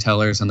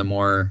storytellers and the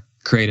more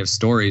creative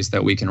stories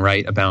that we can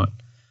write about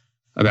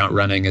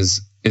running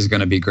is going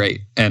to be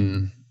great.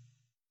 And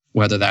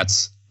whether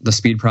that's the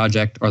Speed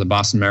Project or the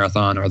Boston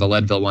Marathon or the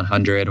Leadville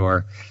 100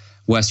 or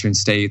Western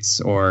States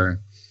or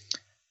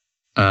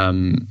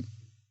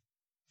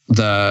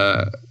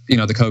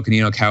the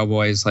Coconino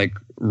Cowboys like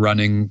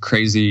running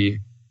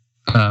crazy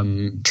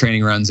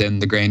training runs in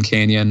the Grand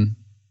Canyon,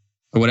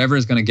 or whatever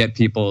is going to get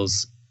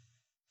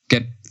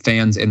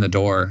fans in the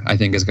door, I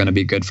think is going to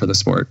be good for the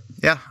sport.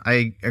 Yeah,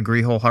 I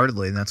agree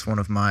wholeheartedly. And that's one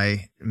of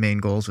my main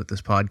goals with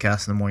this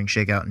podcast and the Morning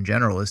Shakeout in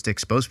general, is to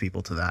expose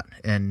people to that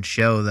and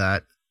show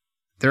that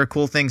there are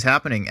cool things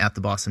happening at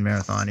the Boston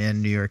Marathon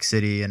in New York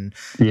City and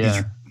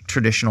these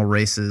traditional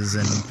races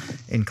and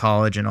in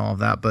college and all of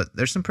that. But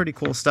there's some pretty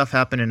cool stuff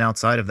happening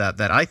outside of that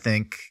I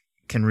think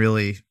can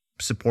really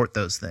support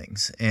those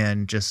things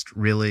and just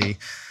really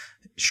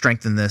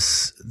strengthen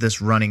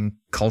this running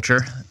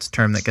culture. It's a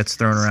term that gets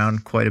thrown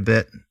around quite a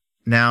bit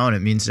now, and it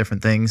means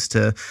different things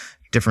to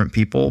different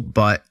people,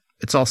 but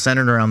it's all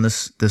centered around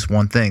this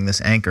one thing,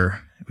 this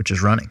anchor, which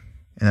is running.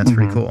 And that's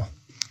pretty cool.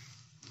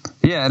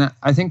 Yeah. And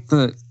I think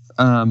that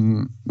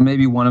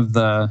maybe one of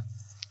the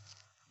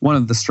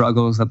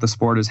struggles that the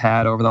sport has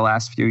had over the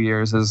last few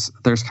years is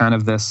there's kind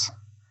of this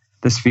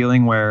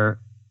feeling where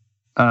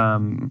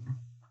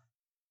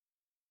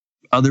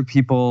other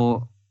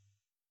people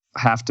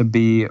have to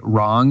be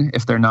wrong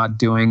if they're not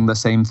doing the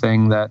same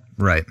thing that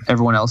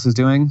everyone else is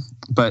doing.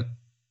 But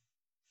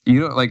you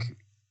don't, like,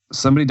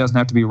 somebody doesn't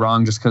have to be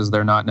wrong just because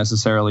they're not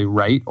necessarily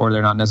right or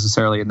they're not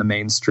necessarily in the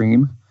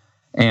mainstream.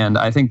 And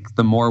I think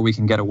the more we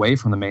can get away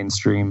from the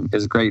mainstream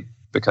is great,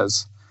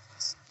 because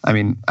I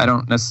mean, I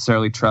don't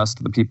necessarily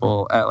trust the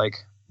people at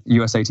like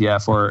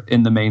USATF or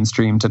in the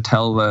mainstream to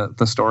tell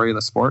the story of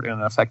the sport in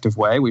an effective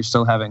way. We're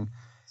still having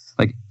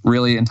like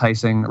really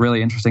enticing,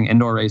 really interesting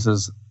indoor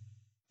races,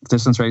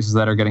 distance races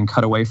that are getting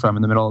cut away from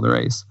in the middle of the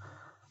race.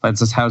 That's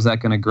just, how's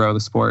that going to grow the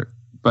sport?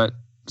 But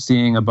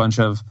seeing a bunch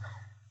of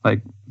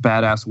like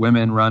badass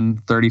women run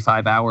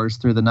 35 hours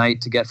through the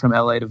night to get from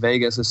LA to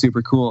Vegas is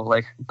super cool.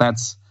 Like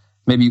that's,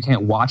 maybe you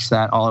can't watch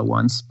that all at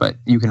once, but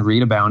you can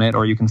read about it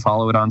or you can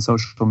follow it on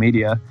social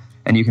media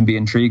and you can be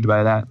intrigued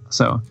by that.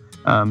 So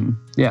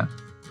yeah,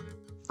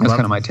 that's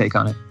kind of my take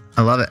on it.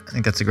 I love it. I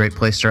think that's a great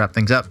place to wrap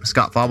things up.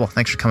 Scott Fauble,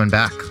 thanks for coming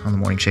back on the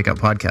Morning Shakeout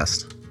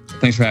podcast.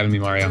 Thanks for having me,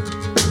 Mario.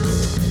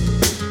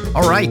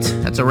 All right,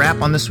 that's a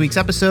wrap on this week's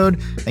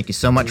episode. Thank you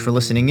so much for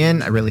listening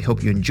in. I really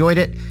hope you enjoyed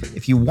it.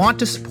 If you want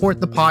to support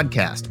the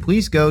podcast,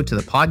 please go to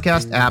the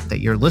podcast app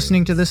that you're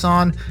listening to this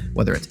on,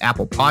 whether it's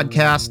Apple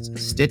Podcasts,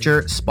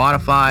 Stitcher,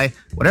 Spotify,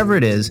 whatever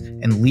it is,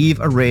 and leave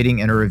a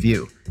rating and a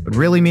review. It would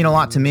really mean a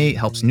lot to me. It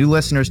helps new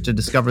listeners to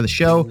discover the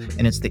show,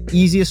 and it's the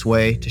easiest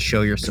way to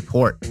show your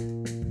support.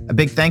 A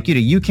big thank you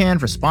to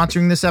UCAN for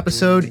sponsoring this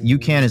episode.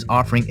 UCAN is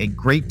offering a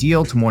great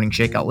deal to Morning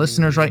Shakeout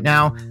listeners right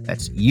now.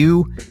 That's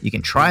you. You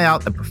can try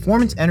out the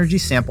Performance Energy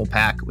Sample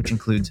Pack, which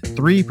includes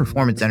 3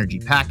 Performance Energy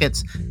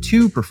packets,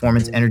 2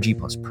 Performance Energy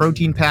plus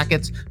protein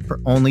packets for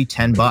only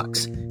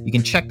 $10. You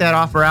can check that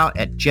offer out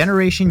at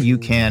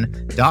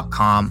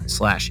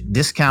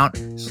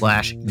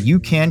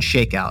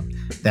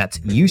generationucan.com/discount/UCAN-shakeout. That's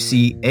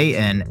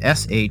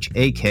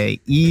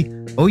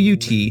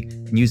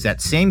UCANSHAKEOUT, and use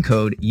that same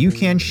code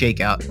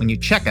UCAN-shakeout when you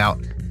check out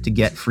to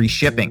get free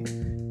shipping.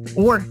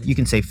 Or you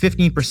can save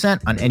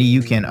 15% on any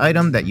UCAN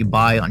item that you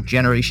buy on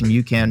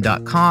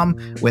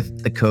generationucan.com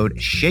with the code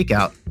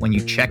SHAKEOUT when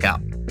you check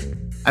out.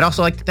 I'd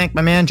also like to thank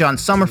my man John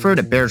Summerford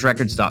at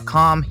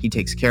bearsrecords.com. He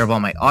takes care of all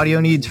my audio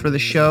needs for the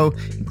show,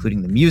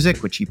 including the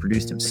music, which he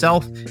produced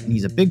himself, and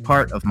he's a big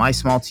part of my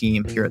small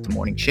team here at the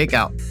Morning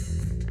Shakeout.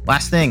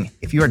 Last thing,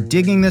 if you are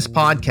digging this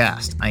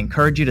podcast, I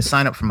encourage you to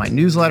sign up for my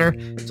newsletter.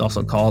 It's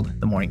also called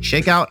The Morning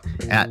Shakeout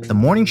at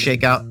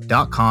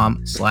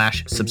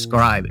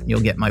themorningshakeout.com/subscribe. You'll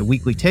get my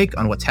weekly take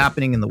on what's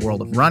happening in the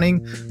world of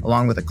running,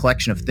 along with a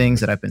collection of things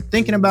that I've been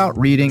thinking about,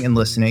 reading, and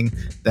listening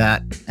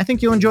that I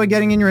think you'll enjoy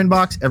getting in your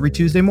inbox every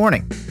Tuesday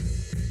morning.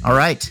 All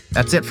right,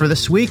 that's it for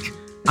this week.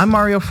 I'm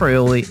Mario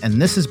Fraioli,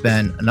 and this has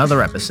been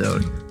another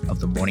episode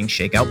of The Morning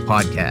Shakeout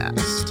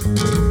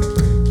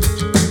podcast.